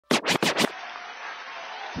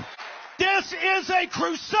This is a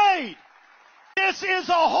crusade. This is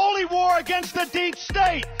a holy war against the deep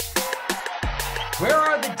state. Where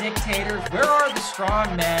are the dictators? Where are the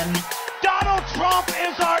strong men? Donald Trump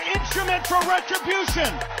is our instrument for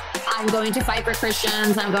retribution. I'm going to fight for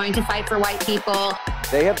Christians. I'm going to fight for white people.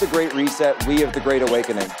 They have the Great Reset. We have the Great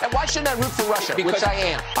Awakening. And why shouldn't I root for Russia? Because I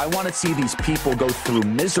am. I want to see these people go through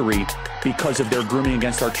misery because of their grooming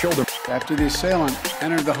against our children. After the assailant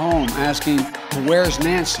entered the home asking, "Where's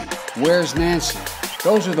Nancy? Where's Nancy?"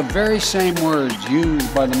 Those are the very same words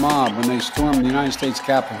used by the mob when they stormed the United States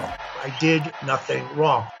Capitol. I did nothing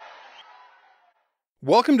wrong.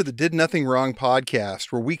 Welcome to the Did Nothing Wrong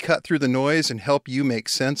podcast, where we cut through the noise and help you make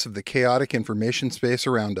sense of the chaotic information space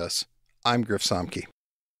around us. I'm Griff Somke.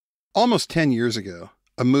 Almost 10 years ago,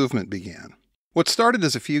 a movement began. What started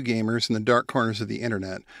as a few gamers in the dark corners of the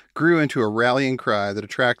internet grew into a rallying cry that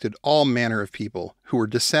attracted all manner of people who were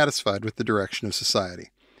dissatisfied with the direction of society.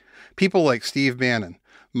 People like Steve Bannon,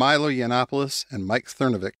 Milo Yiannopoulos, and Mike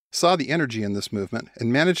Cernovich saw the energy in this movement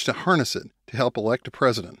and managed to harness it to help elect a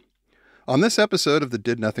president. On this episode of the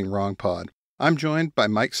Did Nothing Wrong pod, I'm joined by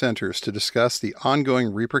Mike Centers to discuss the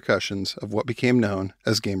ongoing repercussions of what became known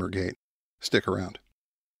as GamerGate. Stick around.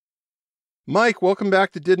 Mike, welcome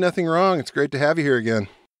back to Did Nothing Wrong. It's great to have you here again.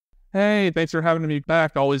 Hey, thanks for having me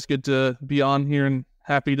back. Always good to be on here and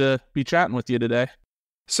happy to be chatting with you today.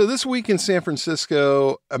 So this week in San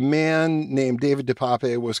Francisco, a man named David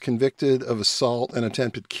DePape was convicted of assault and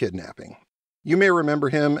attempted kidnapping. You may remember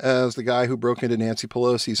him as the guy who broke into Nancy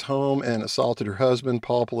Pelosi's home and assaulted her husband,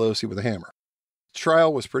 Paul Pelosi, with a hammer. The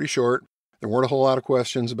trial was pretty short. There weren't a whole lot of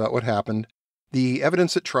questions about what happened. The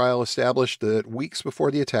evidence at trial established that weeks before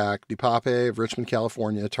the attack, DePape of Richmond,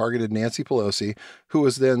 California, targeted Nancy Pelosi, who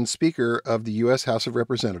was then Speaker of the U.S. House of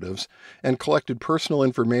Representatives, and collected personal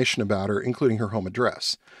information about her, including her home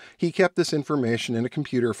address. He kept this information in a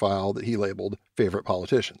computer file that he labeled Favorite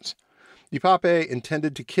Politicians. DePape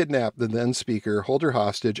intended to kidnap the then Speaker, hold her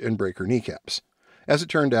hostage, and break her kneecaps. As it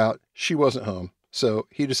turned out, she wasn't home, so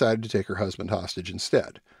he decided to take her husband hostage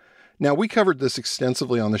instead. Now, we covered this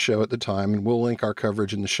extensively on the show at the time, and we'll link our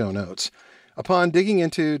coverage in the show notes. Upon digging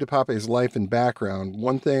into DePape's life and background,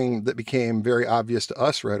 one thing that became very obvious to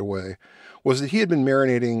us right away was that he had been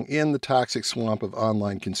marinating in the toxic swamp of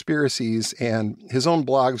online conspiracies, and his own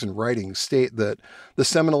blogs and writings state that the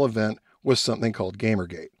seminal event was something called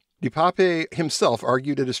GamerGate. DePape himself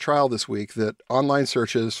argued at his trial this week that online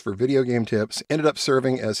searches for video game tips ended up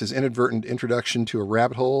serving as his inadvertent introduction to a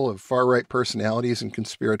rabbit hole of far-right personalities and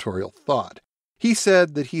conspiratorial thought. He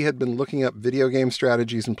said that he had been looking up video game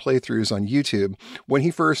strategies and playthroughs on YouTube when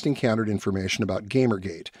he first encountered information about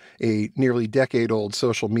GamerGate, a nearly decade-old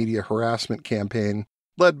social media harassment campaign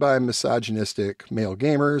led by misogynistic male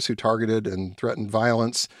gamers who targeted and threatened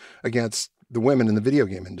violence against the women in the video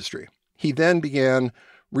game industry. He then began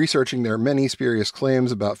researching their many spurious claims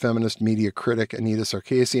about feminist media critic Anita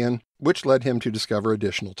Sarkeesian, which led him to discover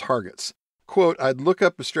additional targets. Quote, "I'd look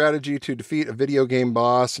up a strategy to defeat a video game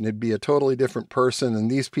boss and it'd be a totally different person, and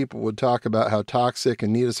these people would talk about how toxic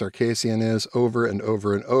Anita Sarkeesian is over and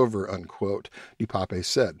over and over," unquote, DePape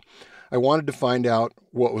said. "I wanted to find out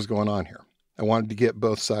what was going on here. I wanted to get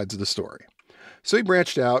both sides of the story." So he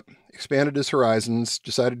branched out, expanded his horizons,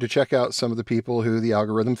 decided to check out some of the people who the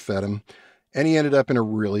algorithm fed him, and he ended up in a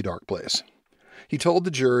really dark place. He told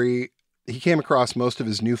the jury he came across most of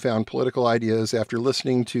his newfound political ideas after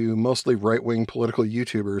listening to mostly right-wing political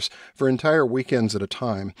YouTubers for entire weekends at a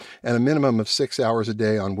time, and a minimum of 6 hours a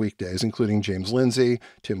day on weekdays, including James Lindsay,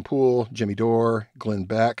 Tim Pool, Jimmy Dore, Glenn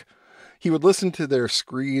Beck. He would listen to their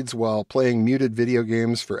screeds while playing muted video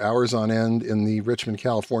games for hours on end in the Richmond,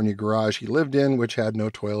 California garage he lived in, which had no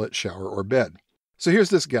toilet, shower, or bed. So here's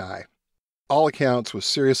this guy, all accounts was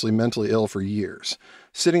seriously mentally ill for years,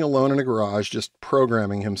 sitting alone in a garage just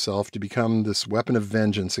programming himself to become this weapon of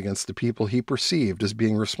vengeance against the people he perceived as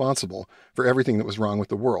being responsible for everything that was wrong with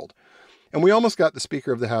the world. And we almost got the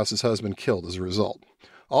Speaker of the House's husband killed as a result,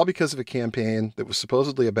 all because of a campaign that was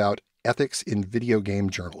supposedly about ethics in video game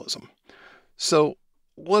journalism. So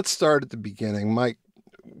let's start at the beginning. Mike,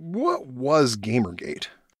 what was GamerGate?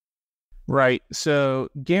 Right. So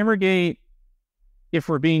GamerGate, if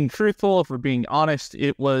we're being truthful, if we're being honest,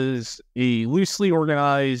 it was a loosely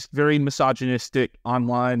organized, very misogynistic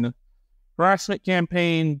online harassment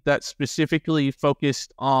campaign that specifically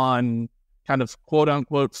focused on kind of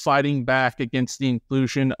quote-unquote fighting back against the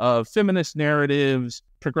inclusion of feminist narratives,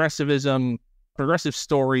 progressivism, progressive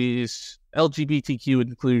stories, LGBTQ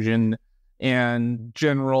inclusion, and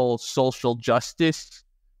general social justice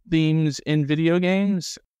themes in video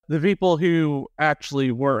games. The people who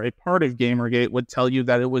actually were a part of GamerGate would tell you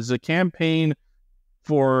that it was a campaign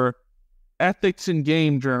for ethics in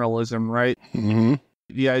game journalism, right? Mm-hmm.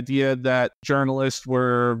 The idea that journalists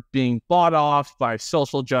were being bought off by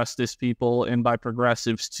social justice people and by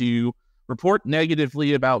progressives to report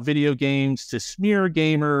negatively about video games, to smear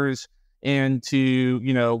gamers, and to,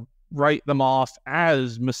 you know, write them off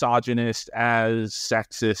as misogynist, as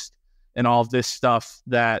sexist, and all of this stuff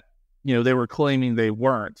that, you know, they were claiming they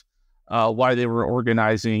weren't. Why they were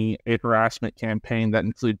organizing a harassment campaign that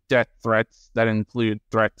include death threats, that include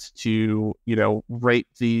threats to, you know, rape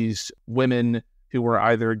these women who were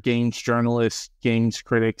either games journalists, games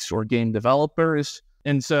critics, or game developers.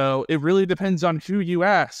 And so it really depends on who you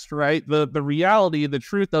ask, right? The reality, the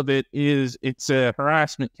truth of it is it's a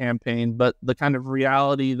harassment campaign, but the kind of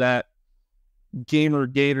reality that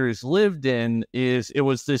GamerGaters lived in is it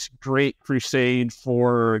was this great crusade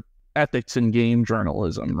for ethics in game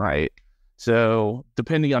journalism, right? So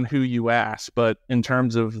depending on who you ask, but in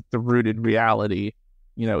terms of the rooted reality,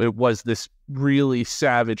 you know, it was this really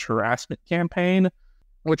savage harassment campaign,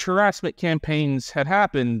 which harassment campaigns had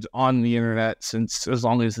happened on the internet since as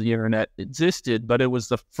long as the internet existed, but it was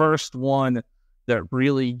the first one that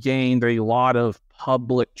really gained a lot of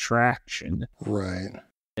public traction. Right.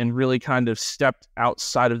 And really kind of stepped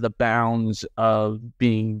outside of the bounds of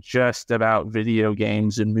being just about video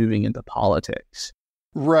games and moving into politics.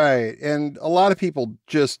 Right. And a lot of people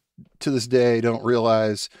just to this day don't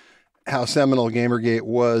realize how seminal Gamergate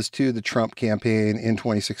was to the Trump campaign in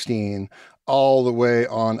 2016, all the way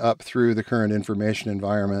on up through the current information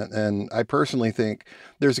environment. And I personally think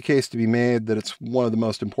there's a case to be made that it's one of the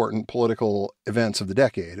most important political events of the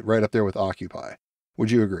decade, right up there with Occupy.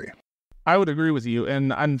 Would you agree? I would agree with you.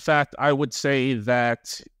 And in fact, I would say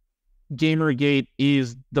that Gamergate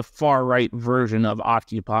is the far right version of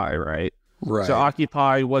Occupy, right? Right. So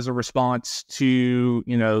Occupy was a response to,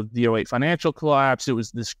 you know, the '08 financial collapse. It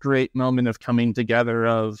was this great moment of coming together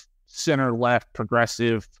of center left,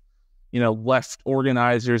 progressive, you know, left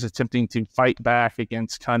organizers attempting to fight back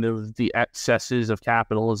against kind of the excesses of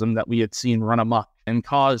capitalism that we had seen run amok and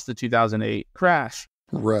cause the 2008 crash.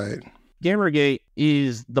 Right. Gamergate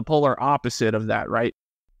is the polar opposite of that, right?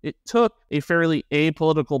 It took a fairly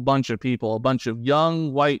apolitical bunch of people, a bunch of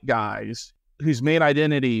young white guys whose main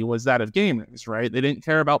identity was that of gamers, right? They didn't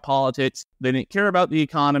care about politics. They didn't care about the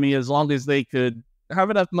economy. As long as they could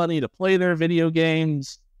have enough money to play their video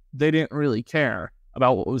games, they didn't really care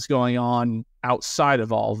about what was going on outside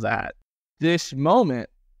of all of that. This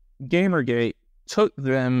moment, Gamergate took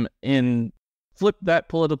them and flipped that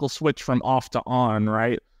political switch from off to on,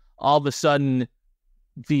 right? All of a sudden,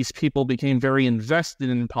 these people became very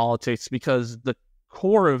invested in politics because the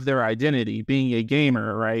core of their identity, being a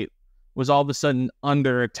gamer, right, was all of a sudden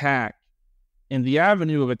under attack. And the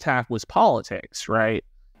avenue of attack was politics, right?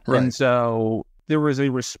 And so there was a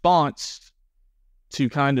response to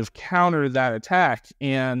kind of counter that attack.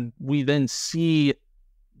 And we then see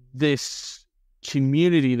this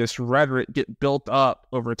community, this rhetoric get built up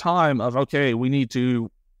over time of, okay, we need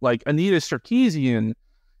to, like Anita Sarkeesian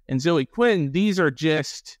and Zoe Quinn, these are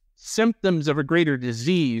just symptoms of a greater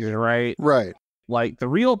disease, right? Right. Like the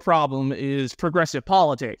real problem is progressive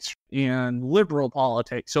politics and liberal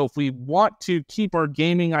politics. So if we want to keep our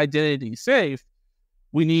gaming identity safe,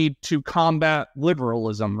 we need to combat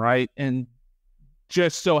liberalism, right? And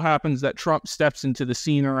just so happens that Trump steps into the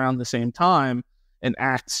scene around the same time and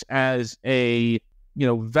acts as a, you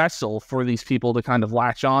know, vessel for these people to kind of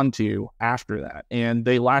latch onto after that. And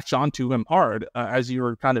they latch onto him hard, as you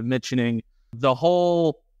were kind of mentioning, the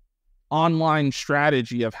whole online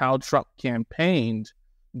strategy of how Trump campaigned.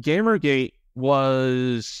 Gamergate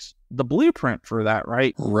was the blueprint for that,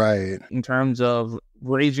 right? Right. In terms of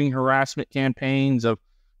raging harassment campaigns, of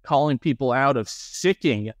calling people out, of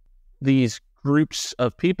sicking these groups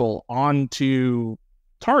of people onto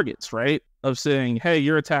targets, right? Of saying, hey,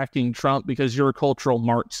 you're attacking Trump because you're a cultural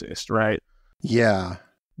Marxist, right? Yeah.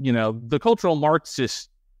 You know, the cultural Marxist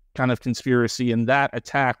kind of conspiracy and that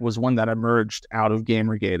attack was one that emerged out of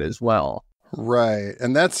Gamergate as well. Right.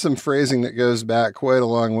 And that's some phrasing that goes back quite a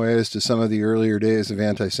long ways to some of the earlier days of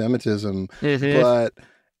anti-Semitism. Mm-hmm. But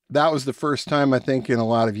that was the first time, I think, in a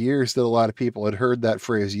lot of years that a lot of people had heard that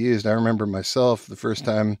phrase used. I remember myself, the first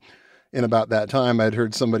time in about that time, I'd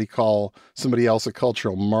heard somebody call somebody else a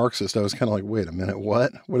cultural Marxist. I was kind of like, wait a minute,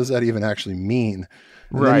 what? What does that even actually mean?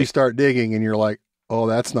 And then you start digging and you're like, oh,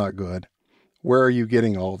 that's not good. Where are you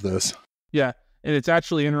getting all of this? Yeah. And it's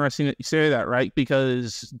actually interesting that you say that, right?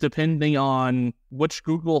 Because depending on which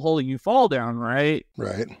Google hole you fall down, right?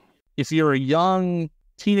 Right. If you're a young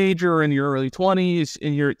teenager in your early 20s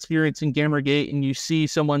and you're experiencing Gamergate and you see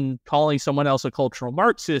someone calling someone else a cultural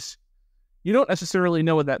Marxist, you don't necessarily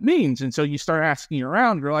know what that means. And so you start asking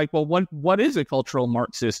around, you're like, well, what is a cultural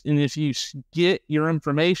Marxist? And if you get your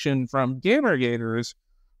information from GamerGaters,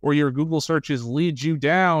 or your Google searches lead you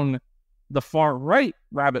down the far right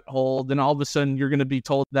rabbit hole, then all of a sudden you're going to be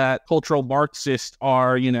told that cultural Marxists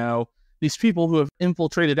are, these people who have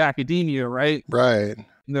infiltrated academia, right? Right.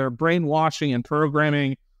 They're brainwashing and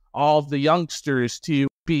programming all of the youngsters to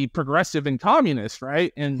be progressive and communist,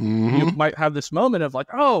 right? And you might have this moment of like,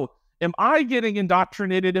 oh, am I getting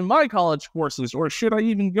indoctrinated in my college courses, or should I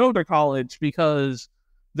even go to college because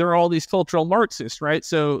there are all these cultural Marxists, right?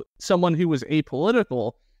 So someone who was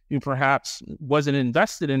apolitical, who perhaps wasn't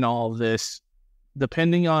invested in all of this,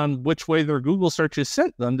 depending on which way their Google searches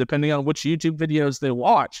sent them, depending on which YouTube videos they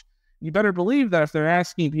watch, you better believe that if they're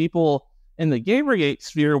asking people in the GamerGate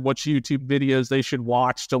sphere which YouTube videos they should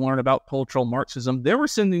watch to learn about cultural Marxism, they were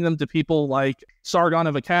sending them to people like Sargon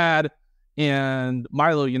of Akkad and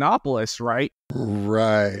Milo Yiannopoulos, right?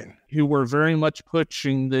 Right. Who were very much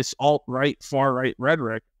pushing this alt-right, far-right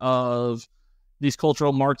rhetoric of these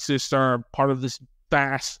cultural Marxists are part of this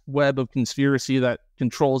vast web of conspiracy that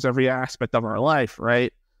controls every aspect of our life,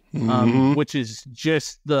 right? Which is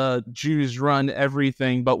just the Jews run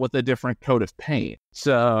everything, but with a different coat of paint.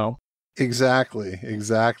 So... Exactly.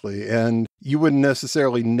 And you wouldn't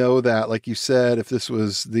necessarily know that, like you said, if this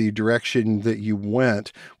was the direction that you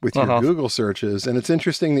went with your Google searches. And it's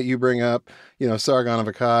interesting that you bring up, Sargon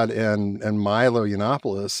of Akkad and Milo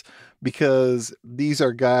Yiannopoulos, because these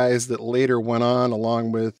are guys that later went on,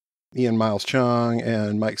 along with Ian Miles Chung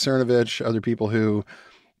and Mike Cernovich, other people who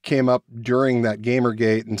came up during that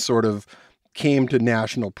GamerGate and sort of came to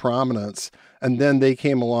national prominence. And then they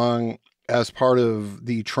came along as part of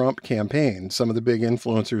the Trump campaign, some of the big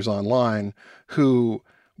influencers online who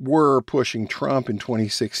were pushing Trump in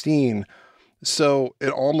 2016. So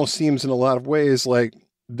it almost seems in a lot of ways like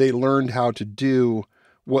they learned how to do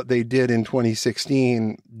what they did in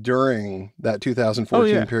 2016 during that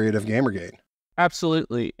 2014 period of GamerGate.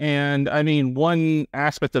 Absolutely. And I mean, one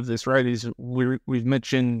aspect of this, right, is we've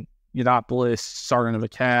mentioned Yiannopoulos, Sargon of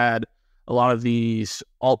Akkad, a lot of these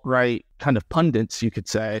alt-right kind of pundits, you could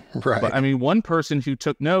say. Right. But I mean, one person who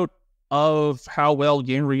took note of how well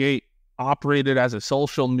GamerGate operated as a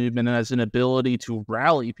social movement and as an ability to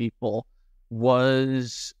rally people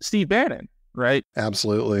was Steve Bannon, right?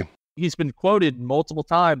 Absolutely. He's been quoted multiple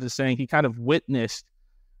times as saying he kind of witnessed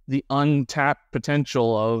the untapped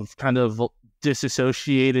potential of kind of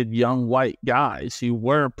disassociated young white guys who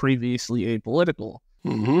were previously apolitical.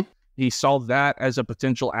 He saw that as a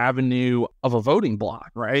potential avenue of a voting bloc,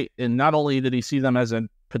 right? And not only did he see them as a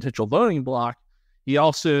potential voting bloc, he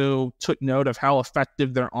also took note of how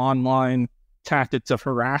effective their online tactics of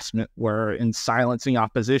harassment were in silencing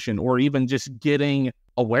opposition, or even just getting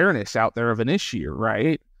awareness out there of an issue,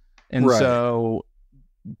 right? And so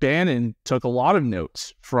Bannon took a lot of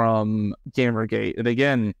notes from GamerGate. And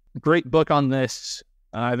again, great book on this.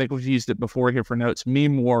 I think we've used it before here for notes.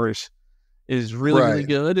 Meme Wars is really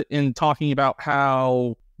good in talking about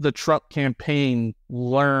how the Trump campaign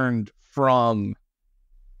learned from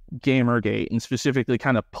GamerGate and specifically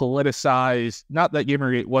kind of politicized, not that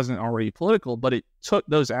GamerGate wasn't already political, but it took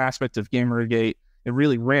those aspects of GamerGate and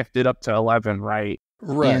really ramped it up to 11, right?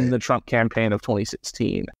 In the Trump campaign of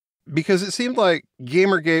 2016. Because it seemed like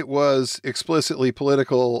GamerGate was explicitly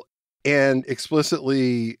political and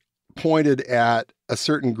explicitly pointed at a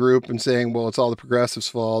certain group and saying, well, it's all the progressives'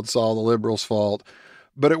 fault, it's all the liberals' fault.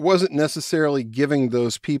 But it wasn't necessarily giving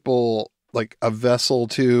those people like a vessel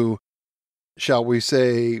to, shall we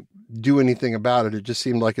say, do anything about it. It just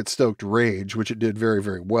seemed like it stoked rage, which it did very,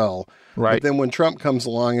 very well. Right. But then when Trump comes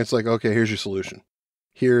along, it's like, okay, here's your solution.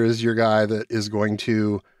 Here is your guy that is going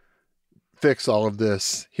to fix all of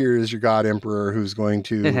this. Here is your God Emperor who's going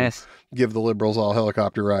to give the liberals all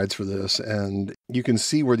helicopter rides for this. And you can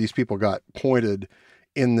see where these people got pointed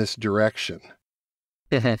in this direction.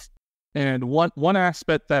 And one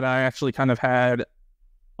aspect that I actually kind of had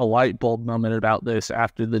a light bulb moment about this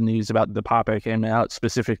after the news about DePape came out,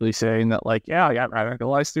 specifically saying that, like, yeah, I got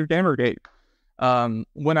radicalized through GamerGate.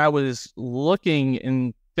 When I was looking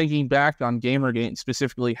and thinking back on GamerGate and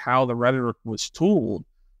specifically how the rhetoric was tooled,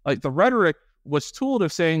 like the rhetoric was tooled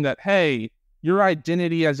of saying that, hey, your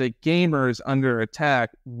identity as a gamer is under attack.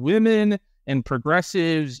 Women and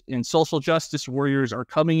progressives and social justice warriors are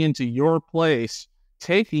coming into your place,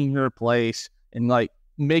 taking your place, and like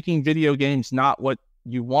making video games not what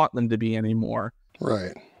you want them to be anymore.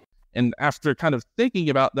 Right. And after kind of thinking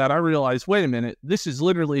about that, I realized, wait a minute, this is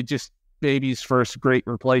literally just baby's first great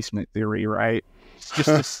replacement theory, right? It's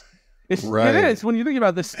just It is. When you think about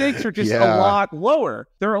it, the stakes are just a lot lower.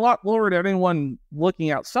 They're a lot lower to anyone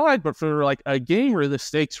looking outside, but for like a gamer, the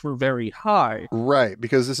stakes were very high. Right,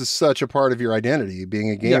 because this is such a part of your identity, being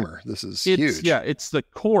a gamer. This is huge. Yeah, it's the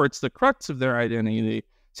core, it's the crux of their identity.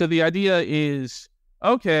 So the idea is,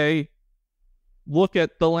 okay, look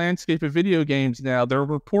at the landscape of video games now. There are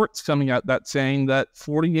reports coming out that saying that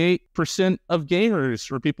 48% of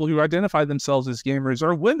gamers, or people who identify themselves as gamers,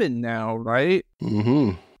 are women now, right?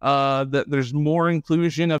 Mm-hmm. That there's more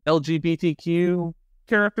inclusion of LGBTQ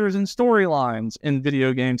characters and storylines in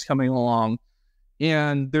video games coming along.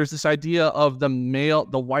 And there's this idea of the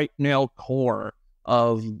white male core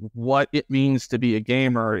of what it means to be a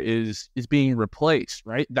gamer is being replaced,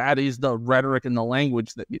 right? That is the rhetoric and the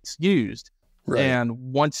language that gets used. Right.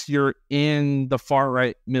 And once you're in the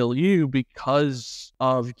far-right milieu because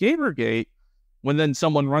of GamerGate, when then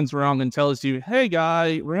someone runs around and tells you, hey,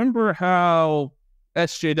 guy, remember how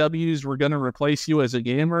SJWs were going to replace you as a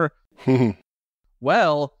gamer?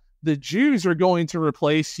 Well, the Jews are going to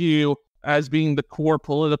replace you as being the core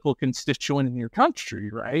political constituent in your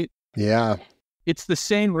country, right? Yeah. It's the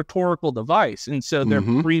same rhetorical device. And so they're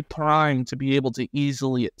pre-primed to be able to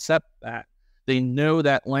easily accept that. They know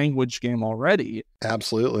that language game already.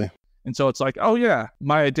 Absolutely. And so it's like, oh yeah,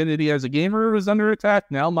 my identity as a gamer is under attack.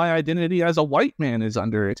 Now my identity as a white man is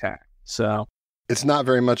under attack. So it's not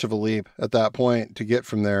very much of a leap at that point to get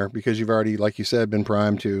from there, because you've already, like you said, been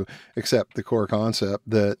primed to accept the core concept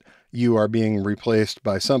that you are being replaced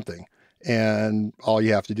by something. And all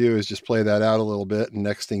you have to do is just play that out a little bit. And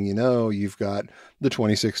next thing you know, you've got the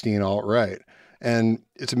 2016 alt-right. And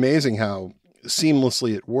it's amazing how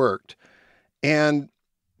seamlessly it worked. And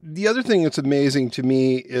the other thing that's amazing to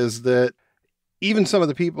me is that even some of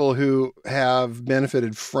the people who have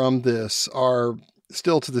benefited from this are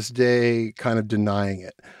still to this day kind of denying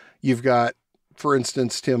it. You've got, for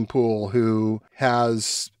instance, Tim Pool, who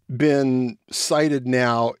has been cited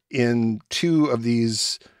now in 2 of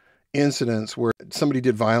these incidents where somebody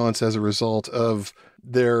did violence as a result of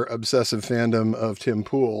their obsessive fandom of Tim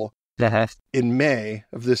Pool. In May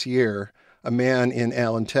of this year, a man in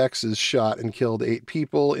Allen, Texas shot and killed 8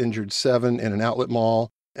 people, injured 7 in an outlet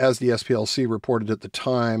mall. As the SPLC reported at the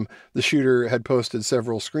time, the shooter had posted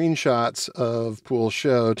several screenshots of Pool's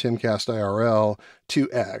show, Timcast IRL, to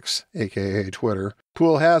X, aka Twitter.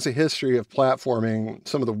 Pool has a history of platforming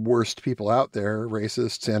some of the worst people out there,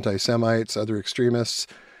 racists, anti-Semites, other extremists,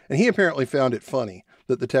 and he apparently found it funny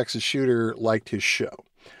that the Texas shooter liked his show.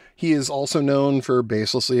 He is also known for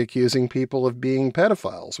baselessly accusing people of being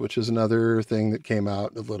pedophiles, which is another thing that came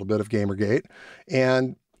out a little bit of Gamergate.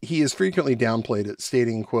 And he is frequently downplayed it,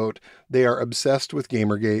 stating, quote, they are obsessed with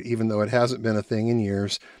Gamergate, even though it hasn't been a thing in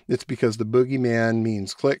years. It's because the boogeyman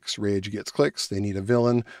means clicks, rage gets clicks, they need a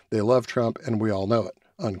villain, they love Trump, and we all know it,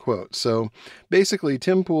 unquote. So basically,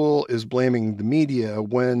 Tim Pool is blaming the media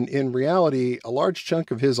when in reality, a large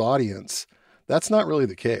chunk of his audience, that's not really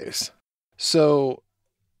the case. So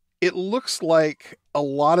it looks like a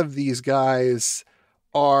lot of these guys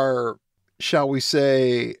are, shall we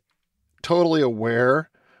say, totally aware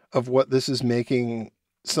of what this is making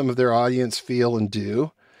some of their audience feel and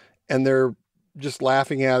do. And they're just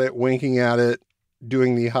laughing at it, winking at it,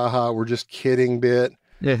 doing the haha, we're just kidding bit.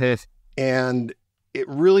 And it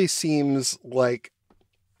really seems like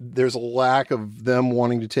there's a lack of them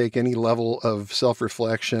wanting to take any level of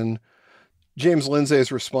self-reflection. James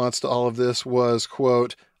Lindsay's response to all of this was,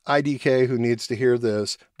 quote, IDK who needs to hear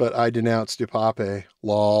this, but I denounce DuPape,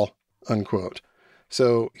 lol, unquote.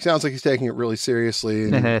 So he sounds like he's taking it really seriously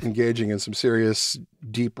and engaging in some serious,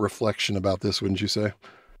 deep reflection about this, wouldn't you say?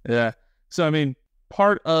 Yeah. So, I mean,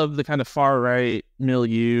 part of the kind of far-right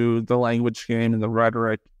milieu, the language game and the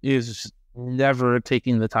rhetoric is never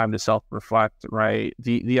taking the time to self-reflect, right?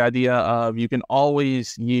 The idea of you can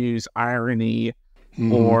always use irony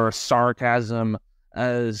or sarcasm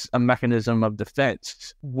as a mechanism of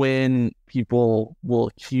defense when people will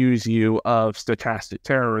accuse you of stochastic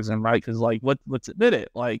terrorism, right? Because, like, let's admit it,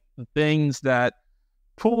 like, the things that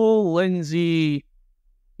Pool, Lindsay,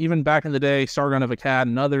 even back in the day, Sargon of Akkad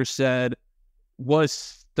and others said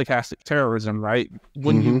was stochastic terrorism, right?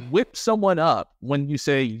 When you whip someone up, when you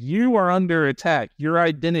say you are under attack, your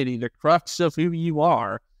identity, the crux of who you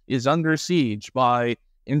are, is under siege by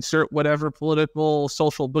insert whatever political,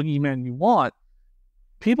 social boogeyman you want,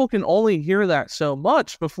 people can only hear that so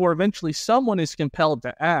much before eventually someone is compelled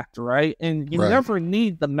to act, right? And you never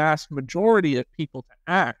need the mass majority of people to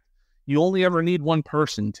act. You only ever need one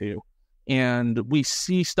person to. And we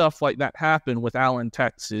see stuff like that happen with Allen,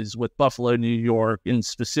 Texas, with Buffalo, New York, and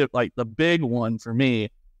specific, like the big one for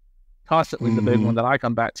me, constantly the big one that I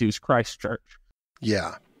come back to is Christchurch.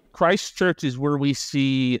 Yeah. Christchurch is where we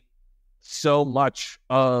see so much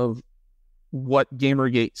of what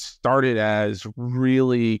Gamergate started as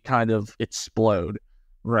really kind of explode,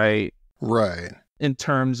 right? Right. In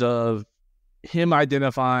terms of him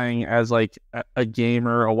identifying as like a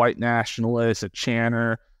gamer, a white nationalist, a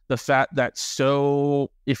chanter, the fact that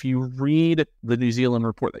if you read the New Zealand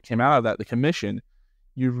report that came out of that, the commission,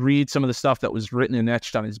 you read some of the stuff that was written and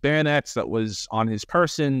etched on his bayonets, that was on his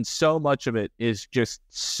person, so much of it is just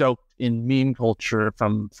soaked in meme culture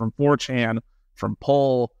from 4chan, from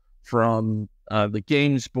Poll, from the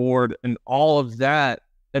games board, and all of that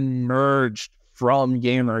emerged from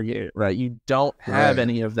Gamergate, right? You don't have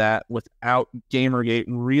any of that without Gamergate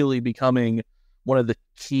really becoming one of the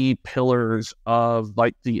key pillars of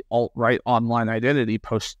like the alt-right online identity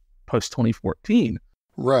post 2014.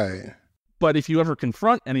 Right. But if you ever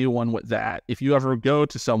confront anyone with that, if you ever go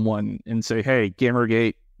to someone and say, hey,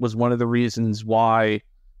 Gamergate was one of the reasons why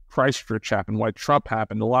Christchurch happened, why Trump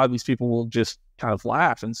happened, a lot of these people will just kind of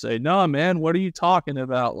laugh and say, no, man, what are you talking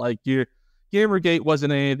about? Like, your Gamergate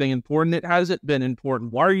wasn't anything important. It hasn't been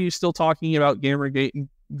important. Why are you still talking about Gamergate in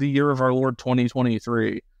the year of our Lord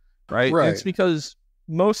 2023? Right? And it's because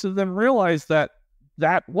most of them realize that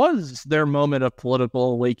that was their moment of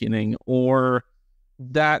political awakening, or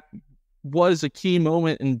that was a key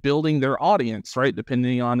moment in building their audience, right?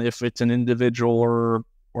 Depending on if it's an individual or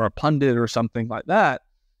a pundit or something like that.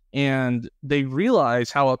 And they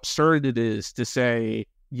realize how absurd it is to say,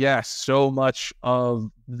 yes, so much of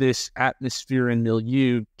this atmosphere and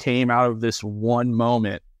milieu came out of this one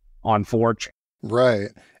moment on 4chan. Right.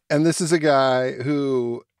 And this is a guy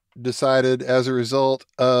who decided, as a result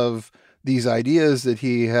of these ideas that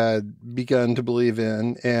he had begun to believe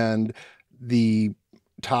in and the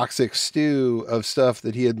toxic stew of stuff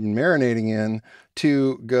that he had been marinating in,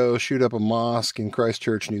 to go shoot up a mosque in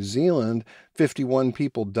Christchurch, New Zealand. 51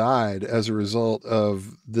 people died as a result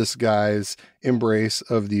of this guy's embrace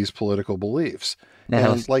of these political beliefs.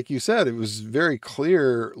 And like you said, it was very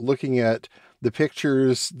clear looking at the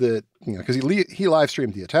pictures that, because he live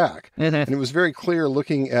streamed the attack, and it was very clear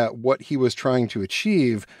looking at what he was trying to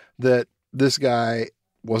achieve that this guy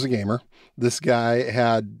was a gamer. This guy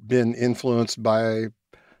had been influenced by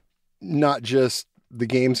not just the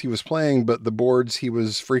games he was playing, but the boards he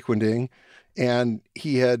was frequenting. And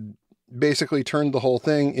he had basically turned the whole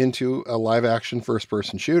thing into a live action first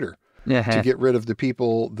person shooter to get rid of the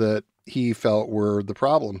people that he felt were the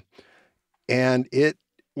problem. And it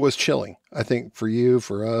was chilling, I think, for you,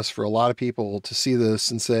 for us, for a lot of people to see this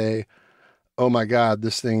and say, oh my God,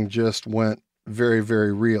 this thing just went very,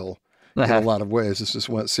 very real in a lot of ways. This just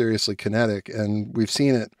went seriously kinetic. And we've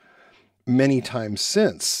seen it many times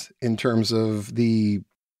since in terms of the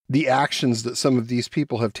actions that some of these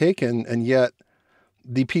people have taken. And yet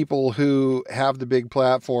the people who have the big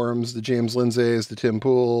platforms, the James Lindsays, the Tim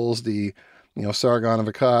Pools, the, Sargon of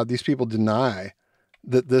Akkad, these people deny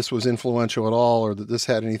that this was influential at all, or that this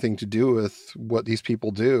had anything to do with what these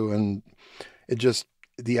people do. And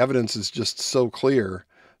the evidence is just so clear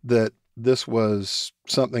that this was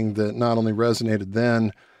something that not only resonated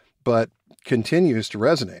then, but continues to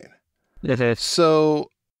resonate. So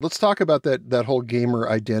let's talk about that whole gamer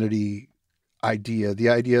identity idea, the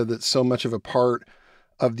idea that so much of a part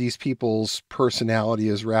of these people's personality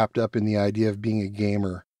is wrapped up in the idea of being a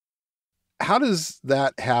gamer. How does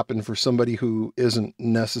that happen for somebody who isn't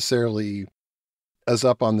necessarily as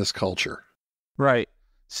up on this culture? Right.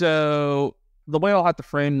 So the way I'll have to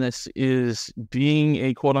frame this is being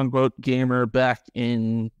a quote unquote gamer back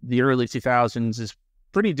in the early 2000s is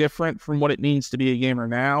pretty different from what it means to be a gamer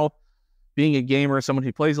now. Being a gamer, someone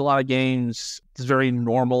who plays a lot of games, is very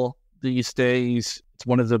normal these days. It's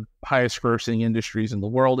one of the highest grossing industries in the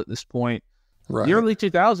world at this point. Right. The early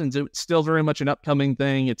 2000s, it's still very much an upcoming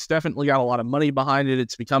thing. It's definitely got a lot of money behind it.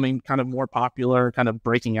 It's becoming kind of more popular, kind of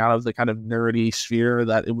breaking out of the kind of nerdy sphere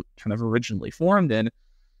that it kind of originally formed in.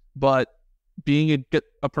 But being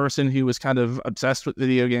a person who was kind of obsessed with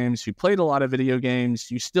video games, who played a lot of video games,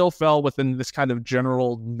 you still fell within this kind of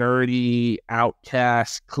general nerdy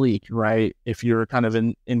outcast clique, right? If you're kind of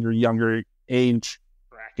in your younger age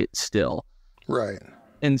bracket still. Right.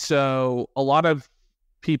 And so a lot of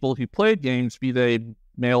people who played games, be they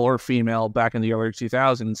male or female back in the early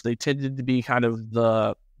 2000s, they tended to be kind of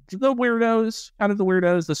the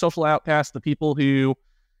weirdos, the social outcasts, the people who,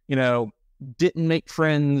 didn't make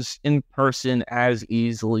friends in person as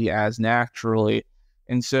easily, as naturally.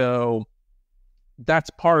 And so that's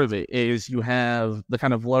part of it, is you have the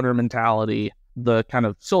kind of loner mentality, the kind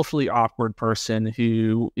of socially awkward person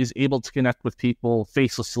who is able to connect with people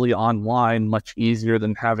facelessly online much easier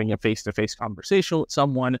than having a face-to-face conversation with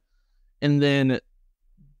someone. And then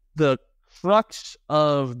the crux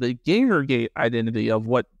of the GamerGate identity of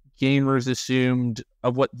what gamers assumed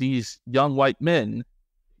of what these young white men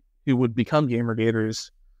who would become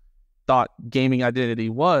GamerGaters thought gaming identity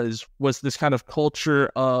was this kind of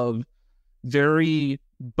culture of very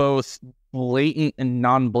both blatant and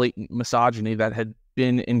non-blatant misogyny that had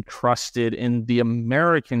been encrusted in the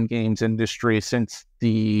American games industry since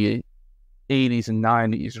the 80s and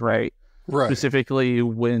 90s, right? Right. Specifically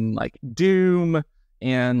when like Doom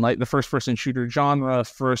and like the first-person shooter genre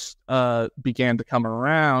first began to come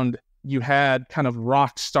around, you had kind of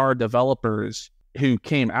rock star developers who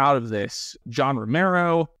came out of this. John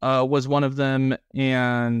Romero was one of them,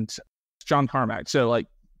 and John Carmack. So like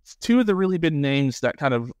two of the really big names that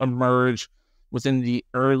kind of emerged within the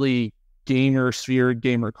early gamer sphere,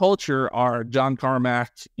 gamer culture, are John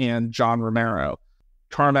Carmack and John Romero.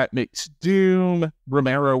 Carmack makes Doom.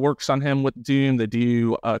 Romero works on him with Doom. They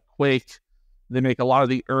do Quake. They make a lot of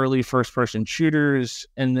the early first-person shooters,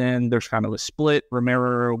 and then there's kind of a split.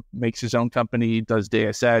 Romero makes his own company, does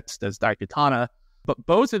Deus Ex, does Daikatana. But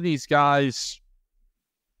both of these guys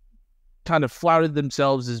kind of flouted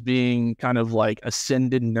themselves as being kind of like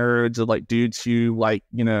ascended nerds, of like dudes who like,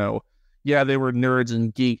 you know, yeah, they were nerds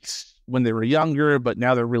and geeks when they were younger, but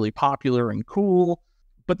now they're really popular and cool.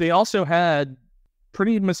 But they also had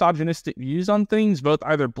pretty misogynistic views on things, both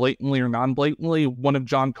either blatantly or non-blatantly. One of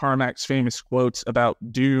John Carmack's famous quotes about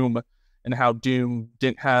Doom and how Doom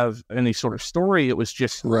didn't have any sort of story. It was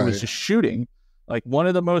just shooting. Like one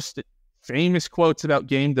of the most famous quotes about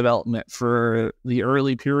game development for the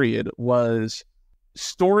early period was,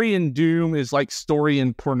 story in Doom is like story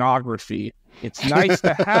in pornography. It's nice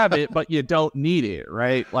to have it, but you don't need it,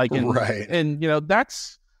 right? Like, and you know,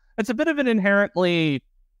 that's a bit of an inherently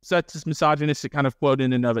sexist, misogynistic kind of quote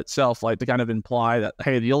in and of itself, like to kind of imply that,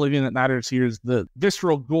 hey, the only thing that matters here is the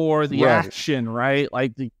visceral gore, the action, right?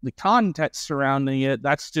 Like the context surrounding it,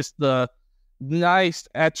 that's just the nice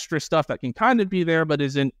extra stuff that can kind of be there, but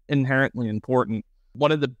isn't inherently important.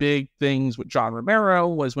 One of the big things with John Romero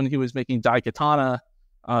was when he was making Daikatana,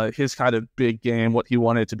 his kind of big game, what he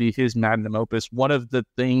wanted to be his magnum opus. One of the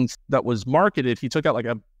things that was marketed, he took out like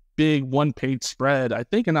a big one-page spread, I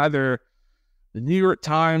think in either the New York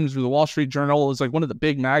Times or the Wall Street Journal. It was like one of the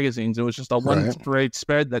big magazines. It was just a one-page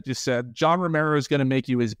spread that just said, John Romero is going to make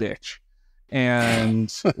you his bitch.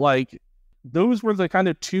 And like, those were the kind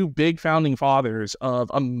of two big founding fathers of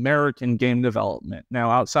American game development. Now,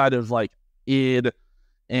 outside of like id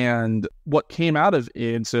and what came out of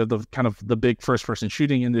id, so the kind of the big first-person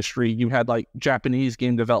shooting industry, you had like Japanese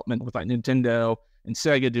game development with like Nintendo and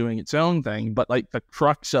Sega doing its own thing. But like the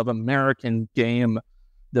crux of American game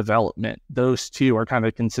development, those two are kind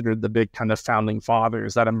of considered the big kind of founding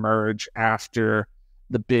fathers that emerge after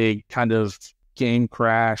the big kind of game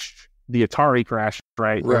crash, the Atari crash,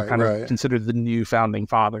 right? They're kind of considered the new founding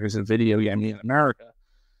fathers of video gaming in America.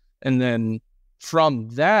 And then from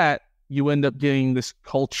that, you end up getting this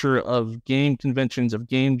culture of game conventions, of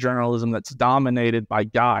game journalism that's dominated by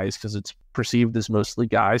guys, because it's perceived as mostly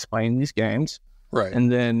guys playing these games. Right.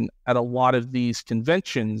 And then at a lot of these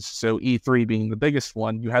conventions, so E3 being the biggest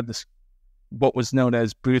one, you had this, what was known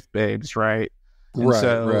as booth babes, right?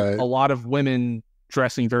 And a lot of women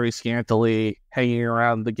dressing very scantily, hanging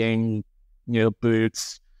around the game, you know,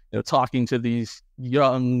 booths, you know, talking to these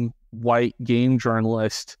young white game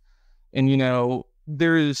journalists. And, you know,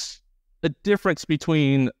 there's a difference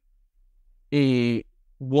between a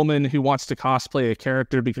woman who wants to cosplay a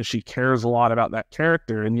character because she cares a lot about that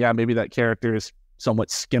character, and yeah, maybe that character is somewhat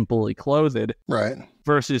skimpily clothed, right,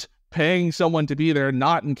 versus paying someone to be there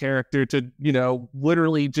not in character to, you know,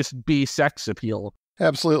 literally just be sex appeal.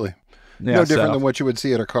 Absolutely. Yeah, no different than what you would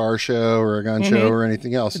see at a car show or a gun show or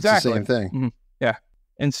anything else. Exactly. It's the same thing. Yeah.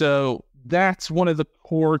 And so that's one of the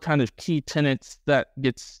core kind of key tenets that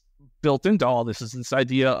gets built into all this, is this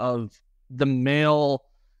idea of the male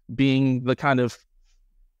being the kind of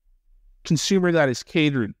consumer that is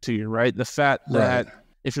catered to you, right? The fact that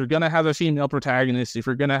if you're going to have a female protagonist, if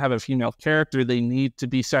you're going to have a female character, they need to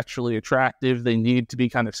be sexually attractive. They need to be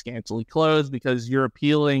kind of scantily clothed, because you're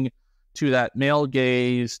appealing to that male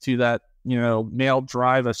gaze, to that, you know, male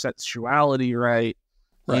drive of sexuality, right?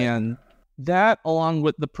 And that, along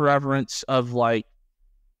with the prevalence of like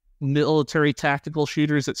military tactical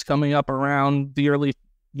shooters that's coming up around the early,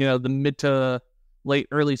 you know, the mid to late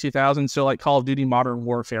early 2000s. So like Call of Duty Modern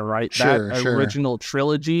Warfare, right? That original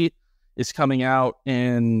trilogy is coming out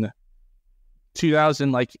in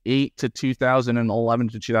 2008 to 2011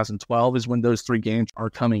 to 2012 is when those three games are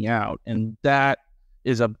coming out. And that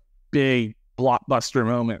is a big blockbuster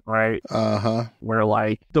moment, right? Where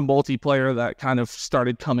like the multiplayer that kind of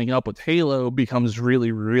started coming up with Halo becomes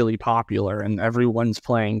really, really popular and everyone's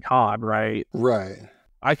playing COD, right? Right.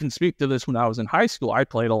 I can speak to this when I was in high school. I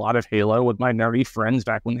played a lot of Halo with my nerdy friends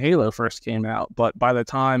back when Halo first came out. But by the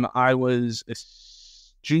time I was a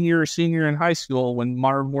junior or senior in high school, when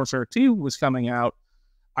Modern Warfare 2 was coming out,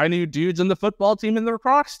 I knew dudes in the football team and the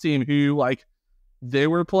lacrosse team who, like, they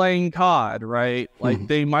were playing COD, right? Like,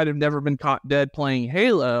 they might have never been caught dead playing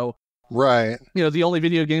Halo. Right. You know, the only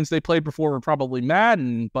video games they played before were probably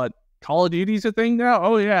Madden, but Call of Duty's a thing now.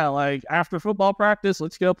 Oh yeah, like after football practice,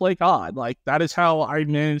 let's go play COD. Like that is how I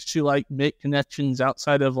managed to like make connections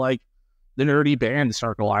outside of like the nerdy band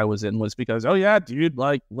circle I was in, was because, oh yeah, dude,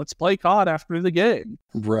 like let's play COD after the game.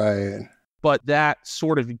 Right. But that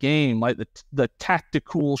sort of game, like the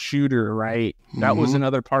tactical shooter, right? That was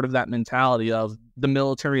another part of that mentality of the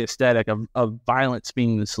military aesthetic of violence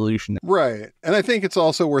being the solution. Right. And I think it's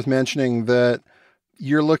also worth mentioning that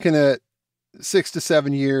you're looking at 6 to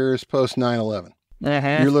 7 years post 9/11.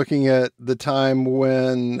 You're looking at the time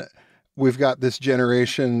when we've got this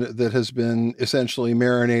generation that has been essentially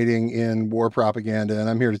marinating in war propaganda. And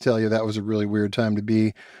I'm here to tell you that was a really weird time to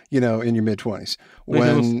be, you know, in your mid-20s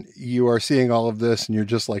when you are seeing all of this and you're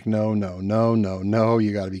just like, no,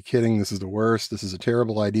 you got to be kidding. This is the worst. This is a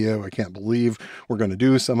terrible idea. I can't believe we're going to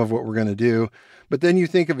do some of what we're going to do. But then you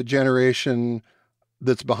think of a generation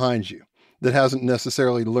that's behind you that hasn't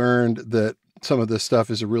necessarily learned that some of this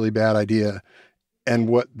stuff is a really bad idea and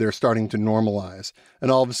what they're starting to normalize.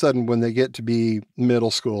 And all of a sudden, when they get to be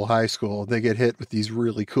middle school, high school, they get hit with these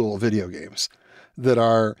really cool video games that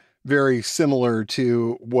are very similar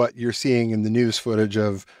to what you're seeing in the news footage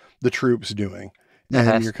of the troops doing.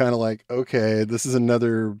 And you're kind of like, okay, this is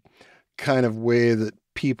another kind of way that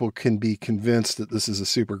people can be convinced that this is a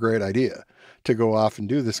super great idea to go off and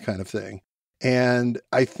do this kind of thing. And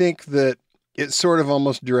I think that it sort of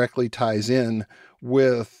almost directly ties in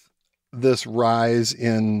with this rise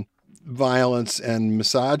in violence and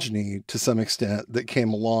misogyny to some extent that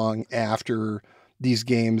came along after these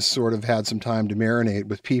games sort of had some time to marinate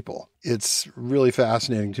with people. It's really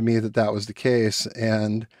fascinating to me that that was the case.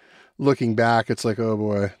 And looking back, it's like, oh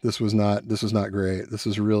boy, this was not great. This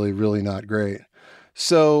was really, really not great.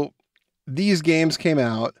 So these games came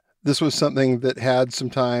out. This was something that had some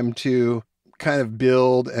time to kind of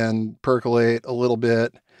build and percolate a little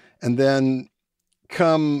bit. And then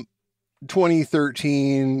come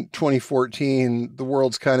 2013, 2014, the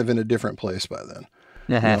world's kind of in a different place by then.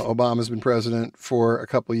 You know, Obama's been president for a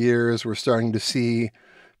couple of years. We're starting to see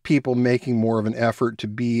people making more of an effort to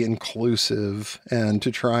be inclusive and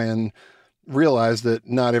to try and realize that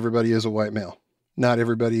not everybody is a white male. Not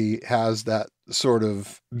everybody has that sort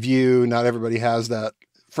of view. Not everybody has that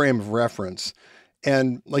frame of reference.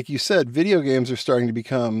 And like you said, video games are starting to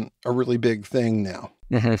become a really big thing now.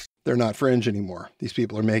 They're not fringe anymore. These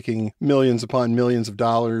people are making millions upon millions of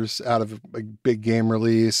dollars out of a big game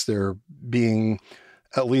release. They're being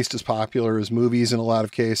at least as popular as movies in a lot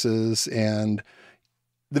of cases. And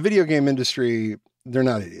the video game industry, they're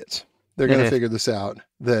not idiots. They're going to figure this out,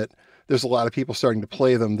 that there's a lot of people starting to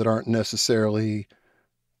play them that aren't necessarily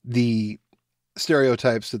the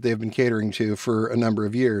stereotypes that they've been catering to for a number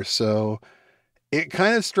of years. So it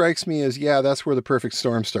kind of strikes me as, yeah, that's where the perfect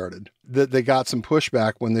storm started, that they got some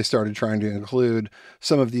pushback when they started trying to include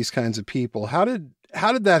some of these kinds of people. How did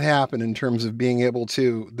that happen in terms of being able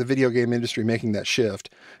to, the video game industry making that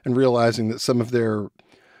shift and realizing that some of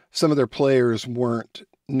their players weren't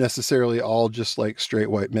necessarily all just like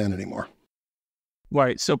straight white men anymore?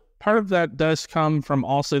 Right. So part of that does come from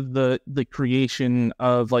also the creation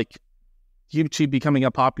of like YouTube becoming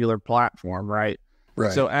a popular platform, right?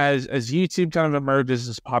 Right. So as YouTube kind of emerges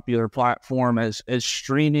as a popular platform, as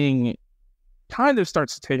streaming kind of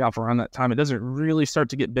starts to take off around that time, it doesn't really start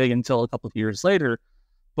to get big until a couple of years later.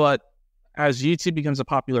 But as YouTube becomes a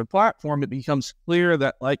popular platform, it becomes clear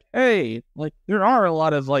that like, hey, like there are a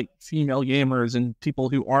lot of like female gamers and people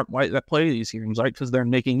who aren't white that play these games, right? Because they're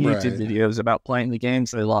making YouTube videos about playing the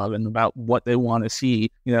games they love and about what they want to see,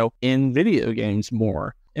 you know, in video games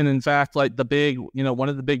more. And in fact, like the big, you know, one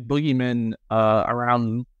of the big boogeymen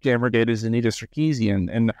around GamerGate is Anita Sarkeesian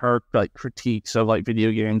and her like critiques of like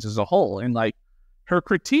video games as a whole. And like her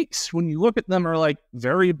critiques, when you look at them, are like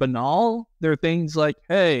very banal. They're things like,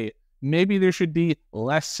 hey, maybe there should be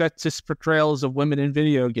less sexist portrayals of women in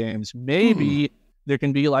video games. Maybe there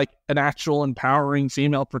can be like an actual empowering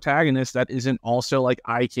female protagonist that isn't also like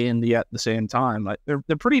eye candy at the same time. Like they're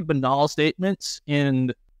pretty banal statements.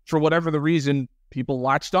 And for whatever the reason, people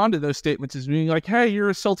latched onto those statements as being like, hey, you're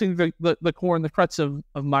assaulting the core and the crux of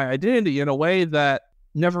my identity in a way that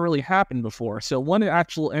never really happened before. So one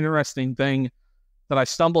actual interesting thing that I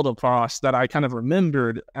stumbled across that I kind of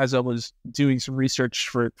remembered as I was doing some research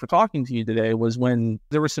for talking to you today was when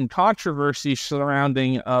there was some controversy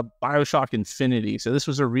surrounding BioShock Infinity. So this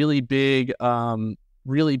was a really big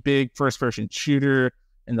first-person shooter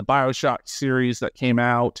in the BioShock series that came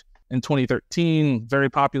out in 2013. Very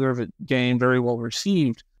popular game, very well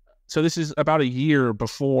received. So this is about a year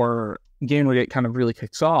before GamerGate kind of really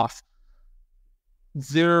kicks off.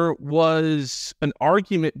 There was an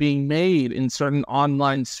argument being made in certain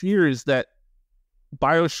online spheres that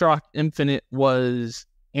BioShock Infinite was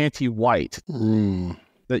anti-white,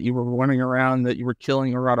 that you were running around, that you were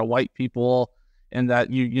killing a lot of white people, and that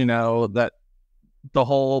that the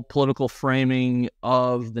whole political framing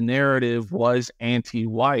of the narrative was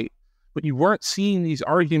anti-white. But you weren't seeing these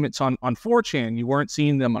arguments on 4chan. You weren't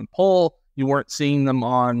seeing them on Poll. You weren't seeing them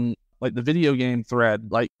on like the video game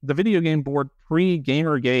thread. Like the video game board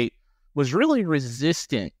pre-GamerGate was really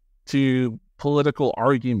resistant to political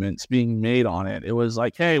arguments being made on it. It was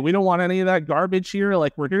like, hey, we don't want any of that garbage here.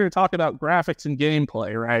 Like, we're here to talk about graphics and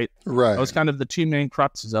gameplay, right? Right. That was kind of the two main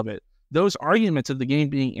cruxes of it. Those arguments of the game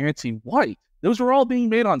being anti-white, those were all being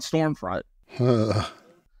made on Stormfront.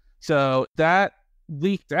 So that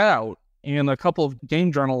leaked out, and a couple of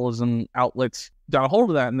game journalism outlets got a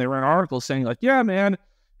hold of that, and they ran articles saying like, yeah, man,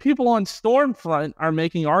 people on Stormfront are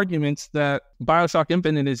making arguments that BioShock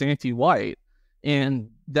Infinite is anti-white. And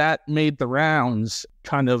that made the rounds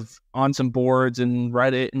kind of on some boards and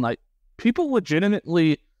Reddit, and like people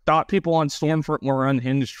legitimately thought people on Stormfront were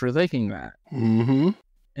unhinged for thinking that. Mm-hmm.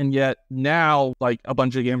 And yet now, like, a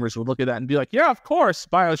bunch of gamers would look at that and be like, yeah, of course,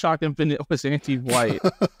 BioShock Infinite was anti-white.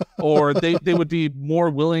 Or they would be more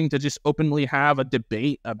willing to just openly have a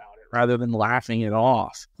debate about it rather than laughing it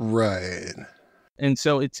off. Right. And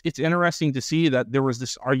so it's interesting to see that there was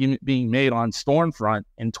this argument being made on Stormfront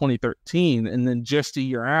in 2013, and then just a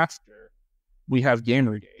year after, we have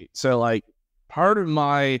GamerGate. So, like, part of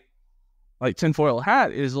my, like, tinfoil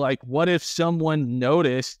hat is, like, what if someone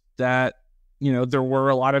noticed that, you know, there were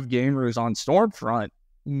a lot of gamers on Stormfront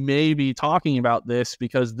maybe talking about this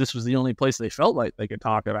because this was the only place they felt like they could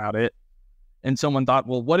talk about it. And someone thought,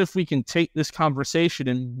 well, what if we can take this conversation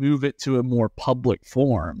and move it to a more public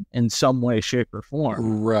form in some way, shape, or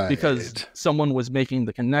form? Right. Because someone was making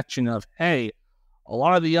the connection of, hey, a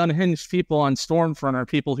lot of the unhinged people on Stormfront are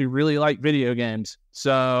people who really like video games.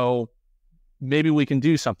 So maybe we can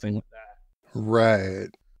do something with that. Right.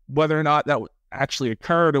 Whether or not that actually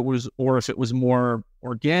occurred, or if it was more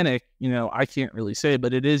organic, you know, I can't really say,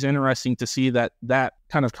 but it is interesting to see that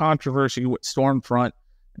kind of controversy with Stormfront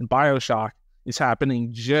and BioShock is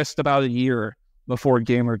happening just about a year before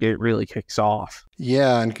GamerGate really kicks off.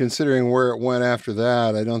 Yeah, and considering where it went after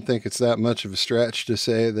that, I don't think it's that much of a stretch to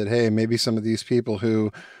say that, hey, maybe some of these people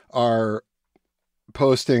who are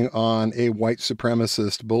posting on a white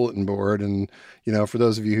supremacist bulletin board, and, you know, for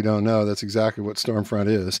those of you who don't know, that's exactly what Stormfront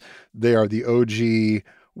is. They are the OG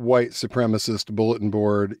white supremacist bulletin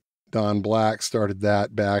board. Don Black started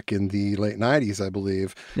that back in the late 90s, I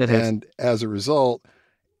believe. And as a result,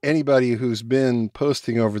 anybody who's been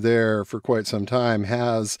posting over there for quite some time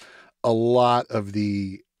has a lot of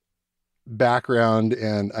the background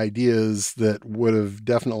and ideas that would have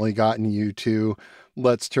definitely gotten you to,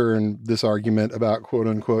 let's turn this argument about quote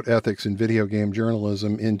unquote ethics in video game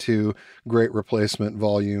journalism into Great Replacement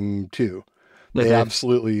Volume 2. They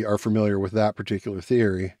absolutely are familiar with that particular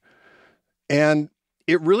theory. And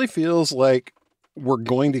it really feels like we're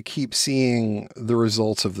going to keep seeing the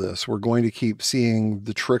results of this. We're going to keep seeing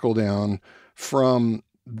the trickle down from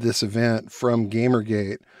this event, from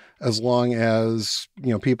GamerGate, as long as, you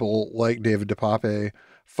know, people like David DePape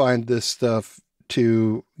find this stuff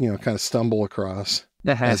to, you know, kind of stumble across,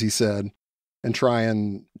 as he said, and try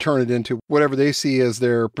and turn it into whatever they see as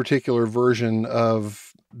their particular version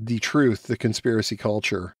of the truth, the conspiracy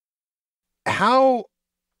culture.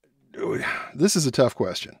 This is a tough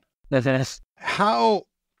question. How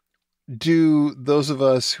do those of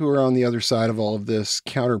us who are on the other side of all of this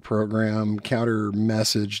counter program, counter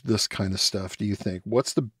message, this kind of stuff, do you think?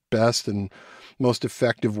 What's the best and most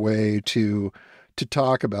effective way to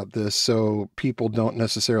talk about this so people don't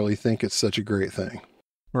necessarily think it's such a great thing?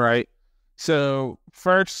 Right. So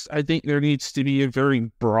first, I think there needs to be a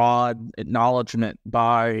very broad acknowledgement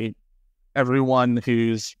by everyone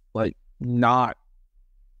who's like not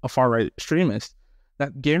a far-right extremist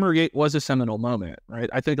that GamerGate was a seminal moment, right?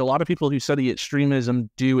 I think a lot of people who study extremism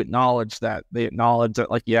do acknowledge that. They acknowledge that,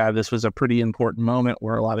 like, yeah, this was a pretty important moment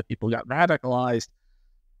where a lot of people got radicalized.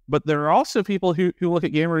 But there are also people who look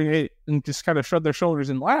at Gamergate and just kind of shrug their shoulders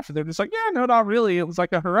and laugh. And they're just like, yeah, no, not really. It was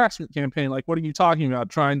like a harassment campaign. Like, what are you talking about?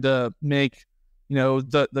 Trying to make,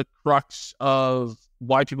 the crux of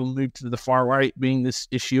why people move to the far right being this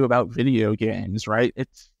issue about video games, right?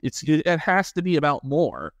 It has to be about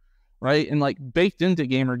more, right? And like baked into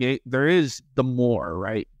Gamergate, there is the more,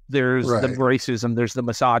 right? There's the racism, there's the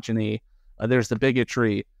misogyny, there's the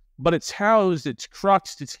bigotry. But it's housed, it's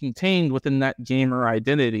cruxed, it's contained within that gamer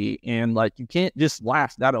identity. And like, you can't just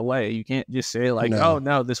laugh that away. You can't just say like, oh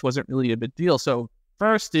no, this wasn't really a big deal. So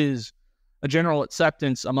first is a general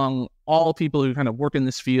acceptance among all people who kind of work in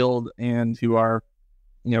this field and who are,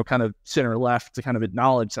 kind of center left, to kind of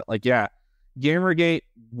acknowledge that like, yeah, Gamergate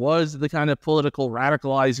was the kind of political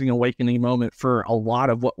radicalizing awakening moment for a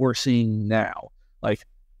lot of what we're seeing now. Like,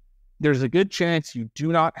 there's a good chance you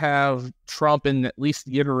do not have Trump in at least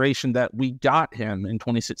the iteration that we got him in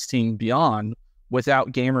 2016 beyond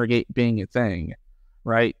without Gamergate being a thing,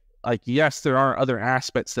 right? Like, yes, there are other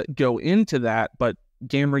aspects that go into that, but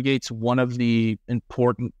Gamergate's one of the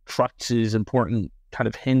important cruxes, important kind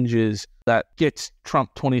of hinges that gets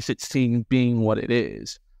Trump 2016 being what it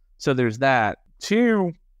is. So there's that.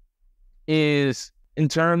 Two is, in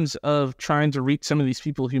terms of trying to reach some of these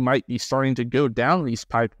people who might be starting to go down these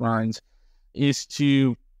pipelines,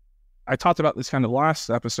 I talked about this kind of last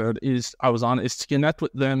episode, is to connect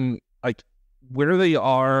with them, like where they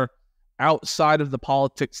are outside of the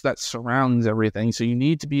politics that surrounds everything. So you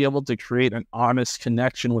need to be able to create an honest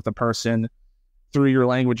connection with a person through your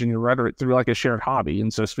language and your rhetoric, through like a shared hobby.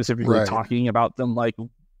 And so specifically talking about them like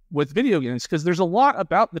with video games, because there's a lot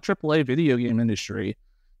about the AAA video game industry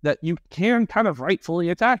that you can kind of rightfully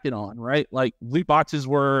attack it on, right? Like, loot boxes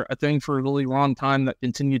were a thing for a really long time that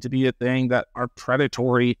continue to be a thing that are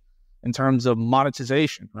predatory in terms of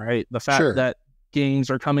monetization, right? The fact that games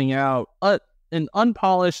are coming out in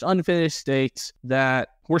unpolished, unfinished states that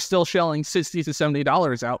we're still shelling $60 to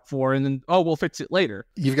 $70 out for, and then, we'll fix it later.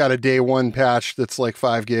 You've got a day one patch that's like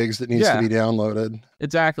 5 gigs that needs to be downloaded.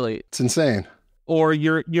 Exactly. It's insane. Or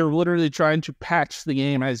you're literally trying to patch the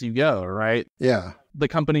game as you go, right? Yeah. The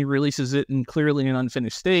company releases it in clearly an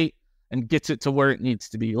unfinished state and gets it to where it needs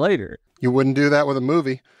to be later. You wouldn't do that with a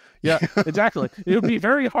movie. Yeah, exactly. It would be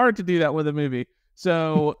very hard to do that with a movie.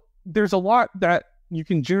 So there's a lot that you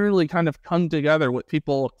can generally kind of come together with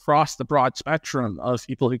people across the broad spectrum of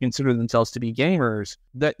people who consider themselves to be gamers,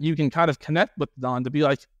 that you can kind of connect with on to be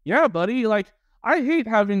like, yeah, buddy, like, I hate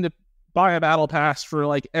having to buy a battle pass for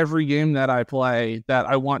like every game that I play that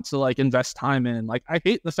I want to like invest time in. Like, I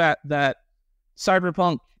hate the fact that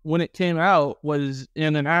Cyberpunk, when it came out, was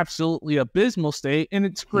in an absolutely abysmal state, and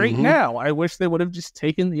it's great now. I wish they would have just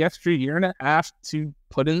taken the extra year and a half to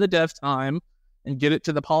put in the dev time and get it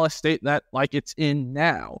to the polished state that like it's in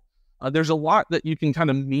now. There's a lot that you can kind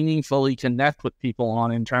of meaningfully connect with people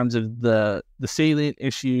on in terms of the salient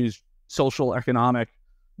issues, social, economic,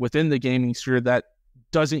 within the gaming sphere that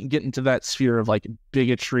doesn't get into that sphere of like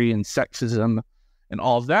bigotry and sexism and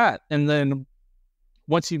all of that. And then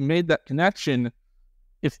once you've made that connection,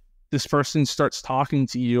 if this person starts talking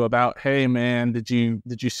to you about, hey man, did you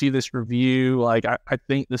see this review? Like, I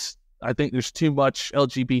think there's too much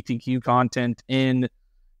LGBTQ content in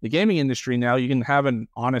the gaming industry now. You can have an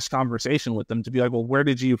honest conversation with them to be like, well, where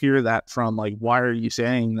did you hear that from? Like, why are you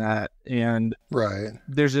saying that? And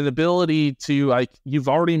there's an ability to, like, you've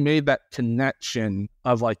already made that connection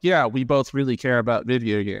of like, yeah, we both really care about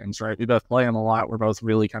video games, right? We both play them a lot. We're both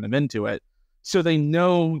really kind of into it. So they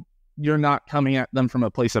know you're not coming at them from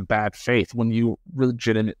a place of bad faith when you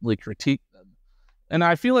legitimately critique them. And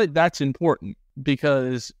I feel like that's important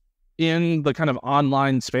because in the kind of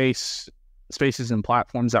online spaces and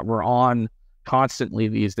platforms that we're on constantly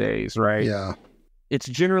these days, right? Yeah. It's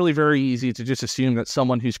generally very easy to just assume that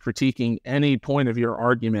someone who's critiquing any point of your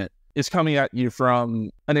argument is coming at you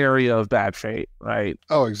from an area of bad faith, right?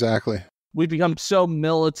 Oh, exactly. We've become so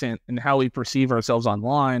militant in how we perceive ourselves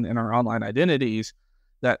online and our online identities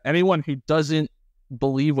that anyone who doesn't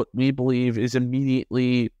believe what we believe is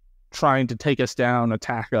immediately trying to take us down,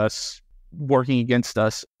 attack us, working against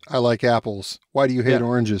us. I like apples. Why do you hate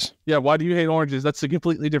oranges? Yeah, why do you hate oranges? That's a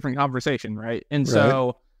completely different conversation, right? And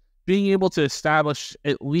so being able to establish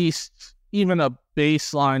at least even a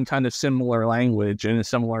baseline kind of similar language and a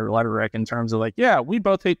similar rhetoric in terms of like, yeah, we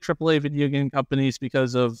both hate AAA video game companies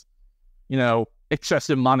because of,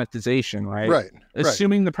 excessive monetization, right? Right.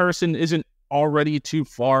 Assuming the person isn't already too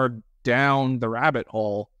far down the rabbit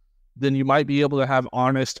hole then you might be able to have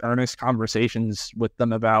honest, earnest conversations with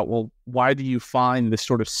them about, well, why do you find this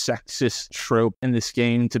sort of sexist trope in this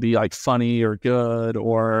game to be like funny or good?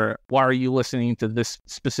 Or why are you listening to this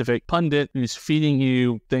specific pundit who's feeding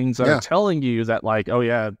you things that are telling you that like, oh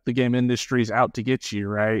yeah, the game industry is out to get you,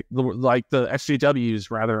 right? Like the SJWs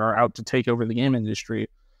rather are out to take over the game industry.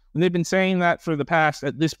 And they've been saying that for the past,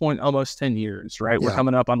 at this point, almost 10 years, right? We're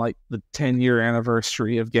coming up on like the 10-year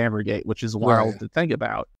anniversary of GamerGate, which is wild to think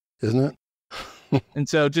about. Isn't it? And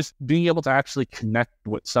so just being able to actually connect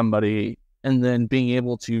with somebody and then being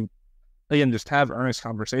able to, again, just have earnest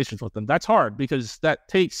conversations with them, that's hard because that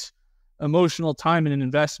takes emotional time and an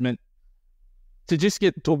investment to just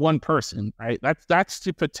get to one person, right? That's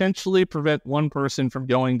to potentially prevent one person from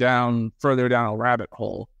going further down a rabbit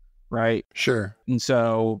hole, right? Sure. And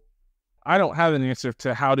so I don't have an answer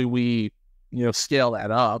to how do we, scale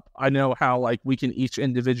that up. I know how like we can each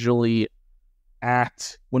individually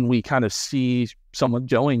act when we kind of see someone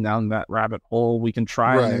going down that rabbit hole. We can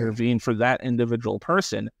try and intervene for that individual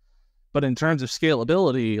person. But in terms of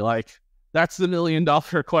scalability, like that's the $1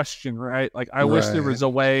 million question, right? Like I wish there was a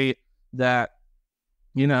way that,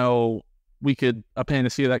 we could, a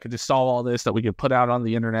panacea that could just solve all this, that we could put out on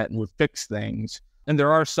the internet and would fix things. And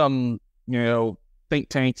there are some, think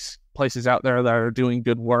tanks, places out there that are doing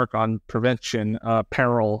good work on prevention,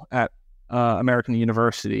 peril at American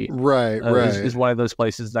University, is one of those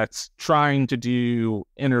places that's trying to do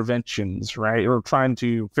interventions, right? Or trying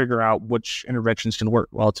to figure out which interventions can work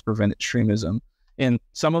well to prevent extremism. And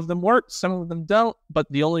some of them work, some of them don't. But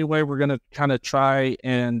the only way we're going to kind of try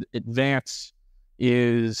and advance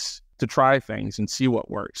is to try things and see what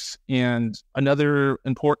works. And another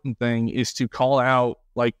important thing is to call out,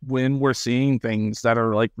 like, when we're seeing things that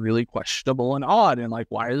are like really questionable and odd, and like,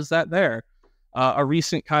 why is that there? A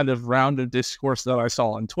recent kind of round of discourse that I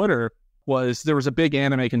saw on Twitter was there was a big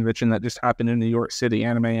anime convention that just happened in New York City,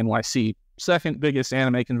 Anime NYC, second biggest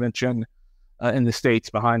anime convention in the States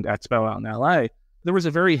behind Expo out in LA. There was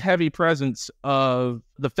a very heavy presence of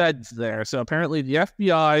the feds there. So apparently the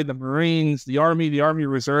FBI, the Marines, the Army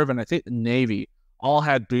Reserve, and I think the Navy all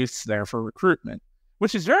had booths there for recruitment,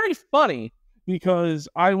 which is very funny because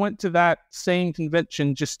I went to that same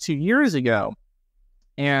convention just 2 years ago.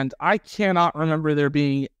 And I cannot remember there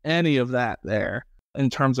being any of that there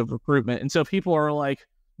in terms of recruitment. And so people are like,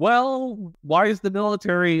 well, why is the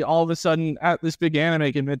military all of a sudden at this big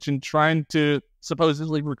anime convention trying to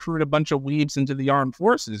supposedly recruit a bunch of weebs into the armed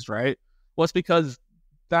forces, right? Well, it's because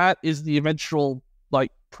that is the eventual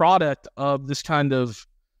like product of this kind of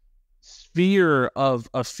sphere of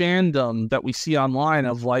a fandom that we see online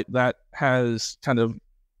of like that has kind of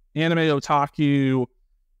anime otaku,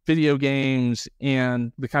 video games,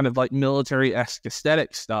 and the kind of like military-esque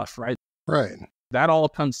aesthetic stuff, right? Right. That all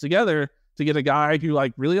comes together to get a guy who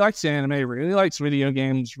like really likes anime, really likes video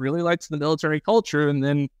games, really likes the military culture, and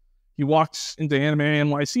then he walks into Anime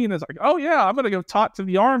NYC and is like, oh yeah, I'm going to go talk to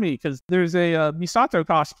the army because there's a Misato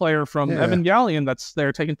cosplayer from Evangelion that's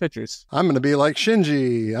there taking pictures. I'm going to be like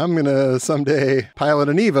Shinji. I'm going to someday pilot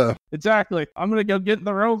an EVA. Exactly. I'm going to go get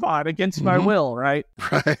the robot against my will, right?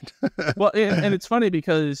 Right. Well, and it's funny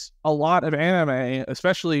because a lot of anime,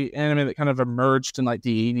 especially anime that kind of emerged in like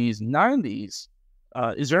the 80s and 90s,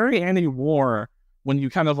 is very anti-war. When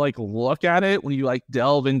you kind of like look at it, when you like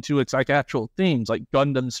delve into its like actual themes, like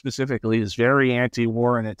Gundam specifically is very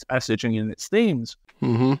anti-war in its messaging and its themes,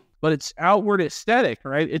 but it's outward aesthetic,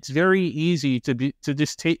 right? It's very easy to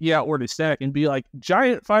just take the outward aesthetic and be like,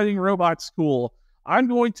 giant fighting robots, cool. I'm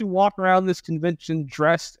going to walk around this convention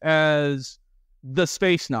dressed as the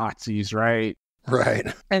space Nazis, right? Right.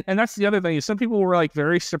 And that's the other thing is some people were like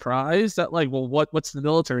very surprised that like, well, what's the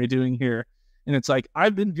military doing here? And it's like,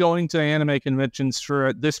 I've been going to anime conventions for,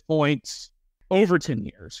 at this point, over 10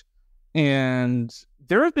 years. And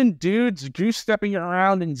there have been dudes goose-stepping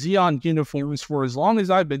around in Xeon uniforms for as long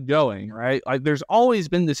as I've been going, right? Like, there's always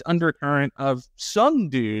been this undercurrent of some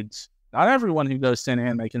dudes, not everyone who goes to an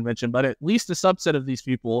anime convention, but at least a subset of these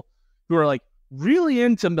people who are, like, really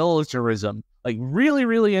into militarism. Like, really,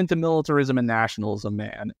 really into militarism and nationalism,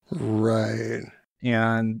 man. Right.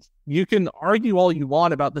 And you can argue all you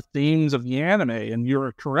want about the themes of the anime, and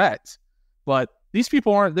you're correct. But these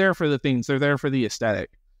people aren't there for the themes. They're there for the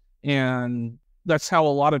aesthetic. And that's how a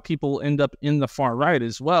lot of people end up in the far right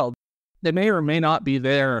as well. They may or may not be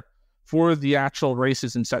there for the actual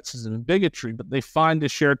racism, sexism, and bigotry, but they find a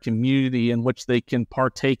shared community in which they can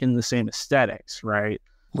partake in the same aesthetics, right?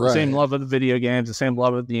 Right. The same love of the video games, the same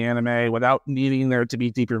love of the anime, without needing there to be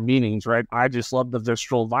deeper meanings, right? I just love the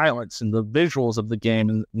visceral violence and the visuals of the game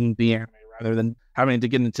and the anime rather than having to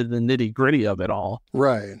get into the nitty gritty of it all.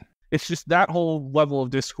 Right. It's just that whole level of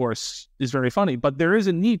discourse is very funny. But there is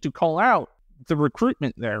a need to call out the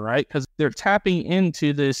recruitment there, right? Because they're tapping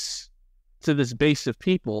into this base of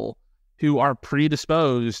people who are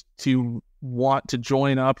predisposed to want to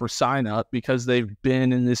join up or sign up because they've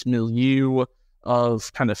been in this milieu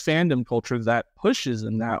of kind of fandom culture that pushes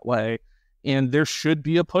them that way. And there should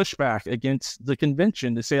be a pushback against the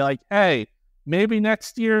convention to say, like, hey, maybe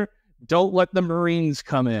next year, don't let the Marines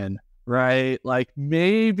come in, right? Like,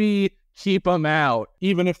 maybe keep them out,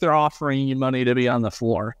 even if they're offering you money to be on the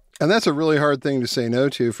floor. And that's a really hard thing to say no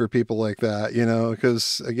to for people like that,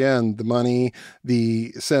 because again, the money,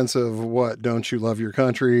 the sense of don't you love your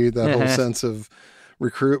country, that whole sense of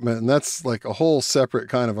recruitment. And that's like a whole separate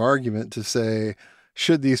kind of argument to say,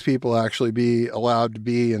 should these people actually be allowed to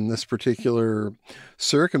be in this particular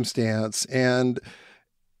circumstance?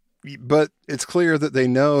 But it's clear that they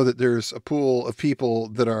know that there's a pool of people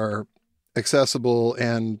that are accessible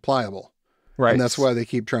and pliable. Right. And that's why they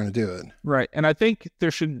keep trying to do it. Right. And I think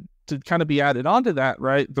there should to kind of be added onto that,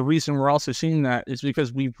 right? The reason we're also seeing that is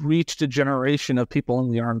because we've reached a generation of people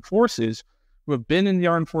in the armed forces who have been in the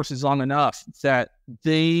armed forces long enough that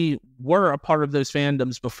they were a part of those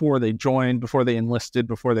fandoms before they joined, before they enlisted,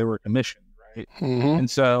 before they were commissioned, right? Mm-hmm. And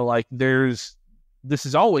so like this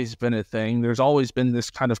has always been a thing. There's always been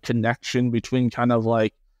this kind of connection between kind of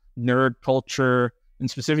like nerd culture and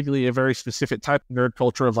specifically a very specific type of nerd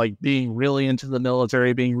culture of like being really into the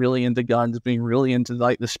military, being really into guns, being really into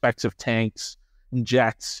like the specs of tanks and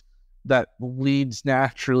jets that leads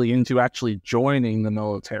naturally into actually joining the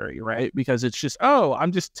military, right? Because it's just,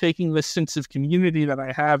 I'm just taking this sense of community that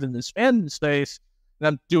I have in this fandom space and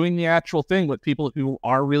I'm doing the actual thing with people who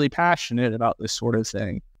are really passionate about this sort of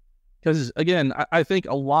thing. Because again, I think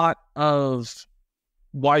a lot of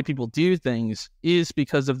why people do things is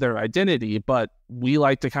because of their identity, but we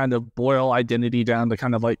like to kind of boil identity down to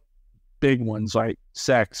kind of like big ones like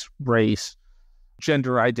sex, race,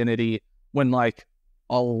 gender identity, when like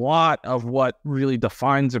a lot of what really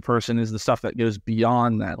defines a person is the stuff that goes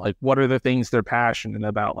beyond that. Like, what are the things they're passionate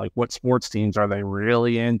about? Like, what sports teams are they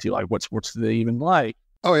really into? Like, what sports do they even like?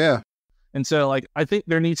 Oh, yeah. And so, like, I think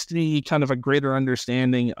there needs to be kind of a greater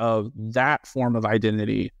understanding of that form of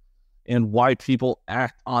identity and why people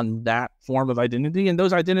act on that form of identity. And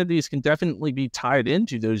those identities can definitely be tied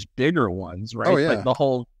into those bigger ones, right? Oh, yeah. Like the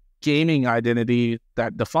whole gaming identity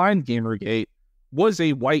that defined GamerGate was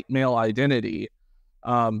a white male identity,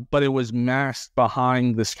 but it was masked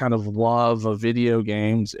behind this kind of love of video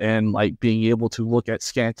games and like being able to look at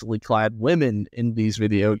scantily clad women in these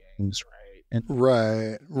video games, right? And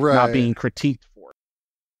right. not being critiqued for it.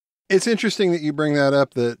 It's interesting that you bring that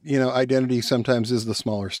up, that, identity sometimes is the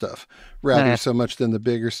smaller stuff rather so much than the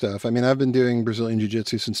bigger stuff. I mean, I've been doing Brazilian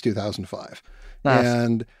Jiu-Jitsu since 2005,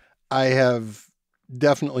 and I have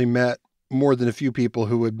definitely met more than a few people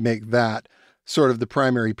who would make that sort of the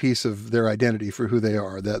primary piece of their identity for who they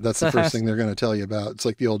are. That's the first thing they're going to tell you about. It's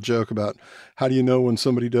like the old joke about, how do you know when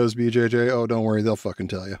somebody does BJJ? Oh, don't worry, they'll fucking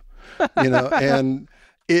tell you. And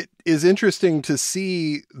it is interesting to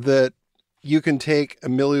see that you can take a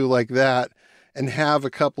milieu like that and have a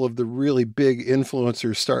couple of the really big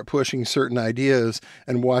influencers start pushing certain ideas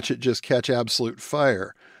and watch it just catch absolute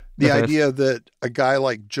fire. The idea that a guy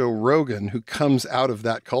like Joe Rogan, who comes out of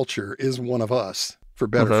that culture, is one of us, for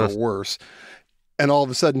better or for worse. And all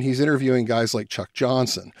of a sudden he's interviewing guys like Chuck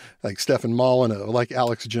Johnson, like Stefan Molyneux, like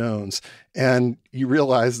Alex Jones. And you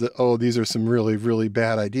realize that, these are some really, really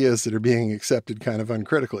bad ideas that are being accepted kind of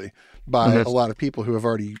uncritically by a lot of people who have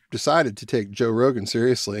already decided to take Joe Rogan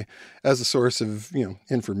seriously as a source of,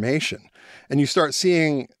 information. And you start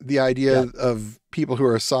seeing the idea of people who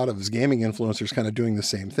are thought of as gaming influencers kind of doing the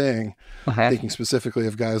same thing, thinking specifically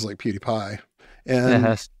of guys like PewDiePie.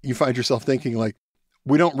 And you find yourself thinking like,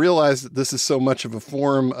 we don't realize that this is so much of a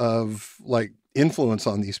form of like influence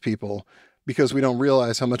on these people because we don't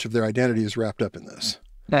realize how much of their identity is wrapped up in this.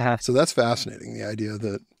 So that's fascinating. The idea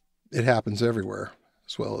that it happens everywhere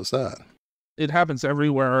as well as that. It happens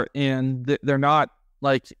everywhere. And they're not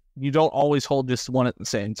like, you don't always hold just one at the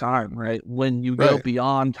same time, right? When you go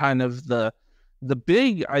beyond kind of the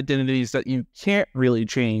big identities that you can't really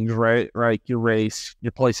change, right? Like your race,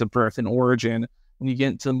 your place of birth and origin. When you get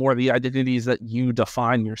into more of the identities that you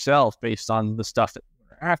define yourself based on the stuff that you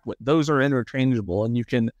interact with, those are interchangeable, and you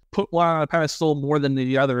can put one on a pedestal more than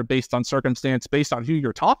the other based on circumstance, based on who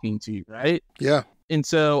you're talking to, right? Yeah. And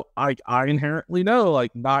so I inherently know,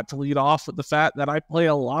 like, not to lead off with the fact that I play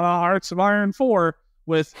a lot of Hearts of Iron 4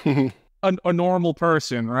 with a normal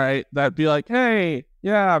person, right? That'd be like, hey,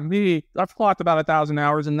 yeah, me, I've clocked about 1,000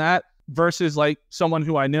 hours in that. versus like someone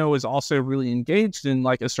who I know is also really engaged in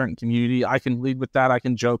like a certain community. I can lead with that. I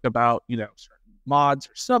can joke about, you know, certain mods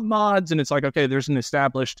or sub mods. And it's like, okay, there's an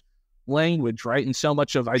established language, right? And so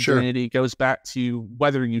much of identity goes back to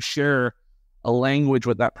whether you share a language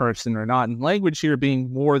with that person or not. And language here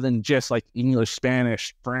being more than just like English,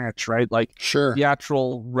 Spanish, French, right? Like the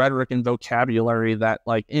actual rhetoric and vocabulary that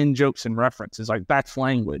like in jokes and references, like that's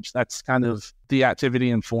language. That's kind of the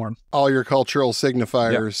activity and form. All your cultural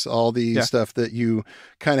signifiers, all the stuff that you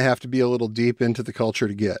kind of have to be a little deep into the culture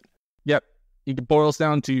to get. Yep. It boils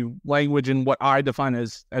down to language and what I define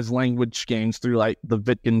as language games through like the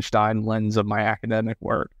Wittgenstein lens of my academic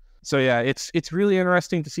work. So yeah, it's really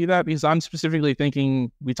interesting to see that, because I'm specifically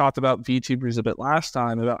thinking, we talked about VTubers a bit last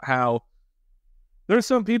time, about how there's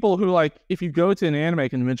some people who, like, if you go to an anime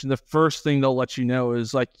convention, the first thing they'll let you know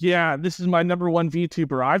is like, yeah, this is my number one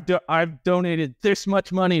VTuber. I've donated this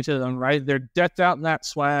much money to them, right? They're decked out in that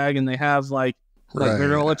swag, and they have like they're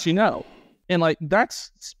gonna let you know, and like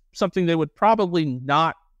that's something they would probably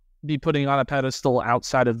not be putting on a pedestal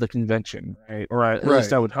outside of the convention, right? Or at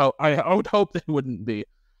least I would hope. I would hope they wouldn't be.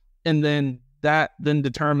 And then that then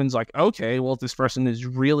determines like, okay, well, if this person is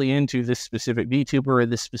really into this specific VTuber or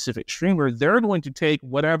this specific streamer, they're going to take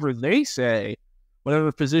whatever they say,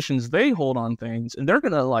 whatever positions they hold on things, and they're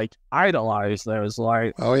going to like idolize those.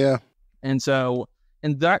 Like, oh yeah. And so,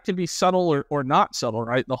 and that can be subtle or not subtle,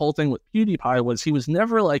 right? The whole thing with PewDiePie was he was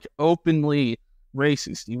never like openly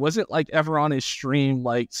racist. He wasn't like ever on his stream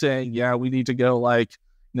like saying, yeah, we need to go like,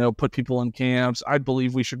 you know, put people in camps. I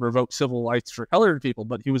believe we should revoke civil rights for colored people.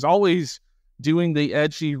 But he was always doing the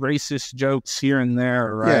edgy racist jokes here and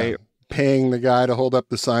there, right? Yeah. Paying the guy to hold up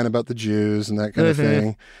the sign about the Jews and that kind of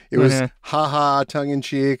thing. It was haha, tongue in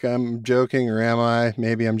cheek. I'm joking, or am I?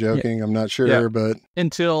 Maybe I'm joking. I'm not sure, but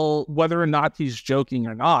until whether or not he's joking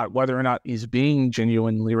or not, whether or not he's being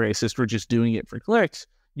genuinely racist or just doing it for clicks,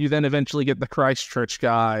 you then eventually get the Christchurch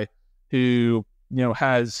guy who, you know,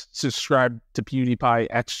 has subscribed to PewDiePie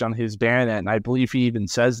etched on his bayonet, and I believe he even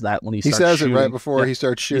says that when he starts says shooting. It right before he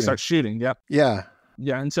starts shooting. He starts shooting, Yeah.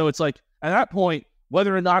 And so it's like, at that point,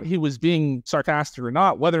 whether or not he was being sarcastic or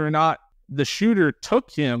not, whether or not the shooter took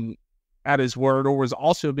him at his word or was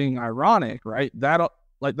also being ironic, right? That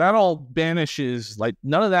all banishes, like,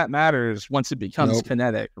 none of that matters once it becomes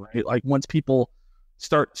kinetic, right? Like, once people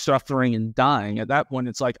start suffering and dying, at that point,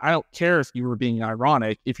 it's like, I don't care if you were being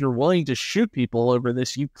ironic. If you're willing to shoot people over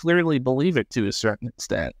this, you clearly believe it to a certain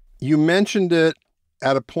extent. You mentioned it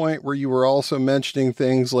at a point where you were also mentioning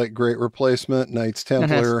things like Great Replacement, Knights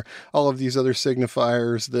Templar, all of these other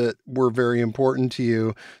signifiers that were very important to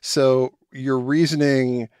you. So your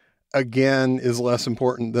reasoning, again, is less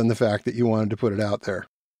important than the fact that you wanted to put it out there.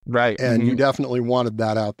 Right. And you definitely wanted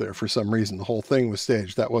that out there for some reason. The whole thing was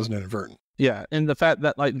staged. That wasn't inadvertent. Yeah, and the fact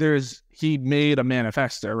that like he made a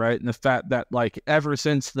manifesto, right? And the fact that like ever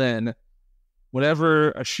since then, whenever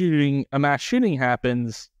a mass shooting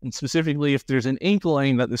happens, and specifically if there's an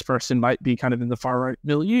inkling that this person might be kind of in the far right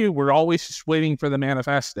milieu, we're always just waiting for the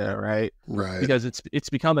manifesto, right? Right. Because it's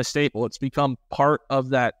become a staple. It's become part of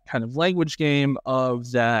that kind of language game,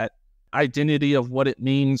 of that identity of what it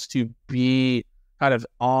means to be kind of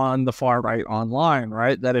on the far right online,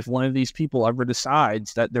 right? That if one of these people ever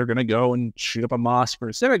decides that they're going to go and shoot up a mosque or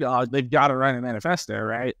a synagogue, they've got to write a manifesto,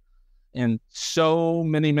 right? And so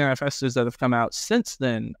many manifestos that have come out since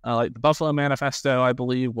then, like the Buffalo Manifesto, I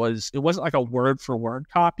believe it wasn't like a word for word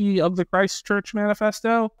copy of the Christchurch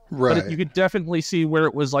Manifesto, right? But you could definitely see where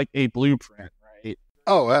it was like a blueprint, right?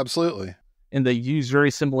 Oh, absolutely. And they use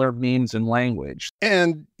very similar memes and language.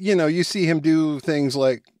 And, you know, you see him do things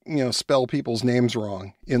like, you know, spell people's names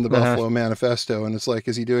wrong in the Buffalo Manifesto. And it's like,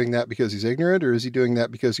 is he doing that because he's ignorant, or is he doing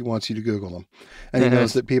that because he wants you to Google him? And he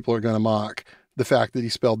knows that people are going to mock the fact that he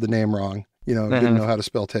spelled the name wrong. You know, didn't know how to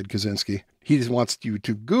spell Ted Kaczynski. He just wants you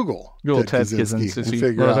to Google Ted Kaczynski and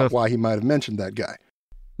figure out why he might have mentioned that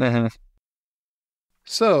guy.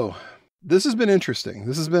 So this has been interesting.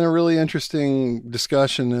 This has been a really interesting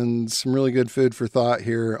discussion and some really good food for thought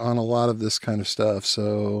here on a lot of this kind of stuff.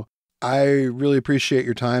 So I really appreciate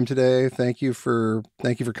your time today. Thank you for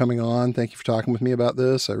coming on. Thank you for talking with me about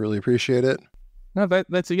this. I really appreciate it. No,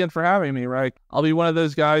 that's again for having me, right? I'll be one of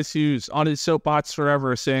those guys who's on his soapbox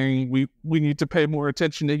forever saying we need to pay more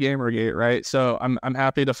attention to GamerGate, right? So I'm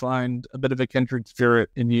happy to find a bit of a kindred spirit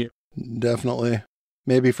in you. Definitely.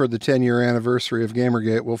 Maybe for the 10-year anniversary of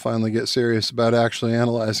GamerGate, we'll finally get serious about actually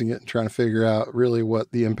analyzing it and trying to figure out really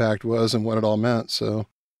what the impact was and what it all meant. So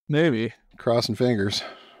maybe. Crossing fingers.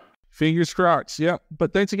 Fingers crossed, yeah.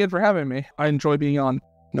 But thanks again for having me. I enjoy being on.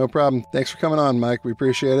 No problem. Thanks for coming on, Mike. We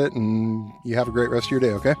appreciate it, and you have a great rest of your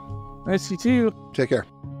day, okay? Nice to see you. Take care.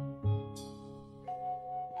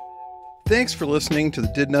 Thanks for listening to the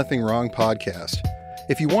Did Nothing Wrong podcast.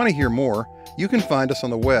 If you want to hear more, you can find us on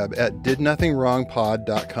the web at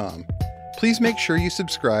didnothingwrongpod.com. Please make sure you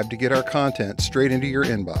subscribe to get our content straight into your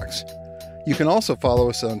inbox. You can also follow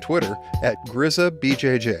us on Twitter at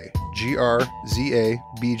GrizaBJJ,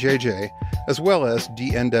 GRZABJJ, as well as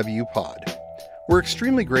DNWPod. We're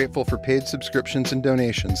extremely grateful for paid subscriptions and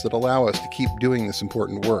donations that allow us to keep doing this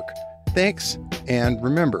important work. Thanks, and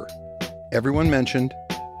remember, everyone mentioned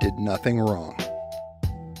did nothing wrong.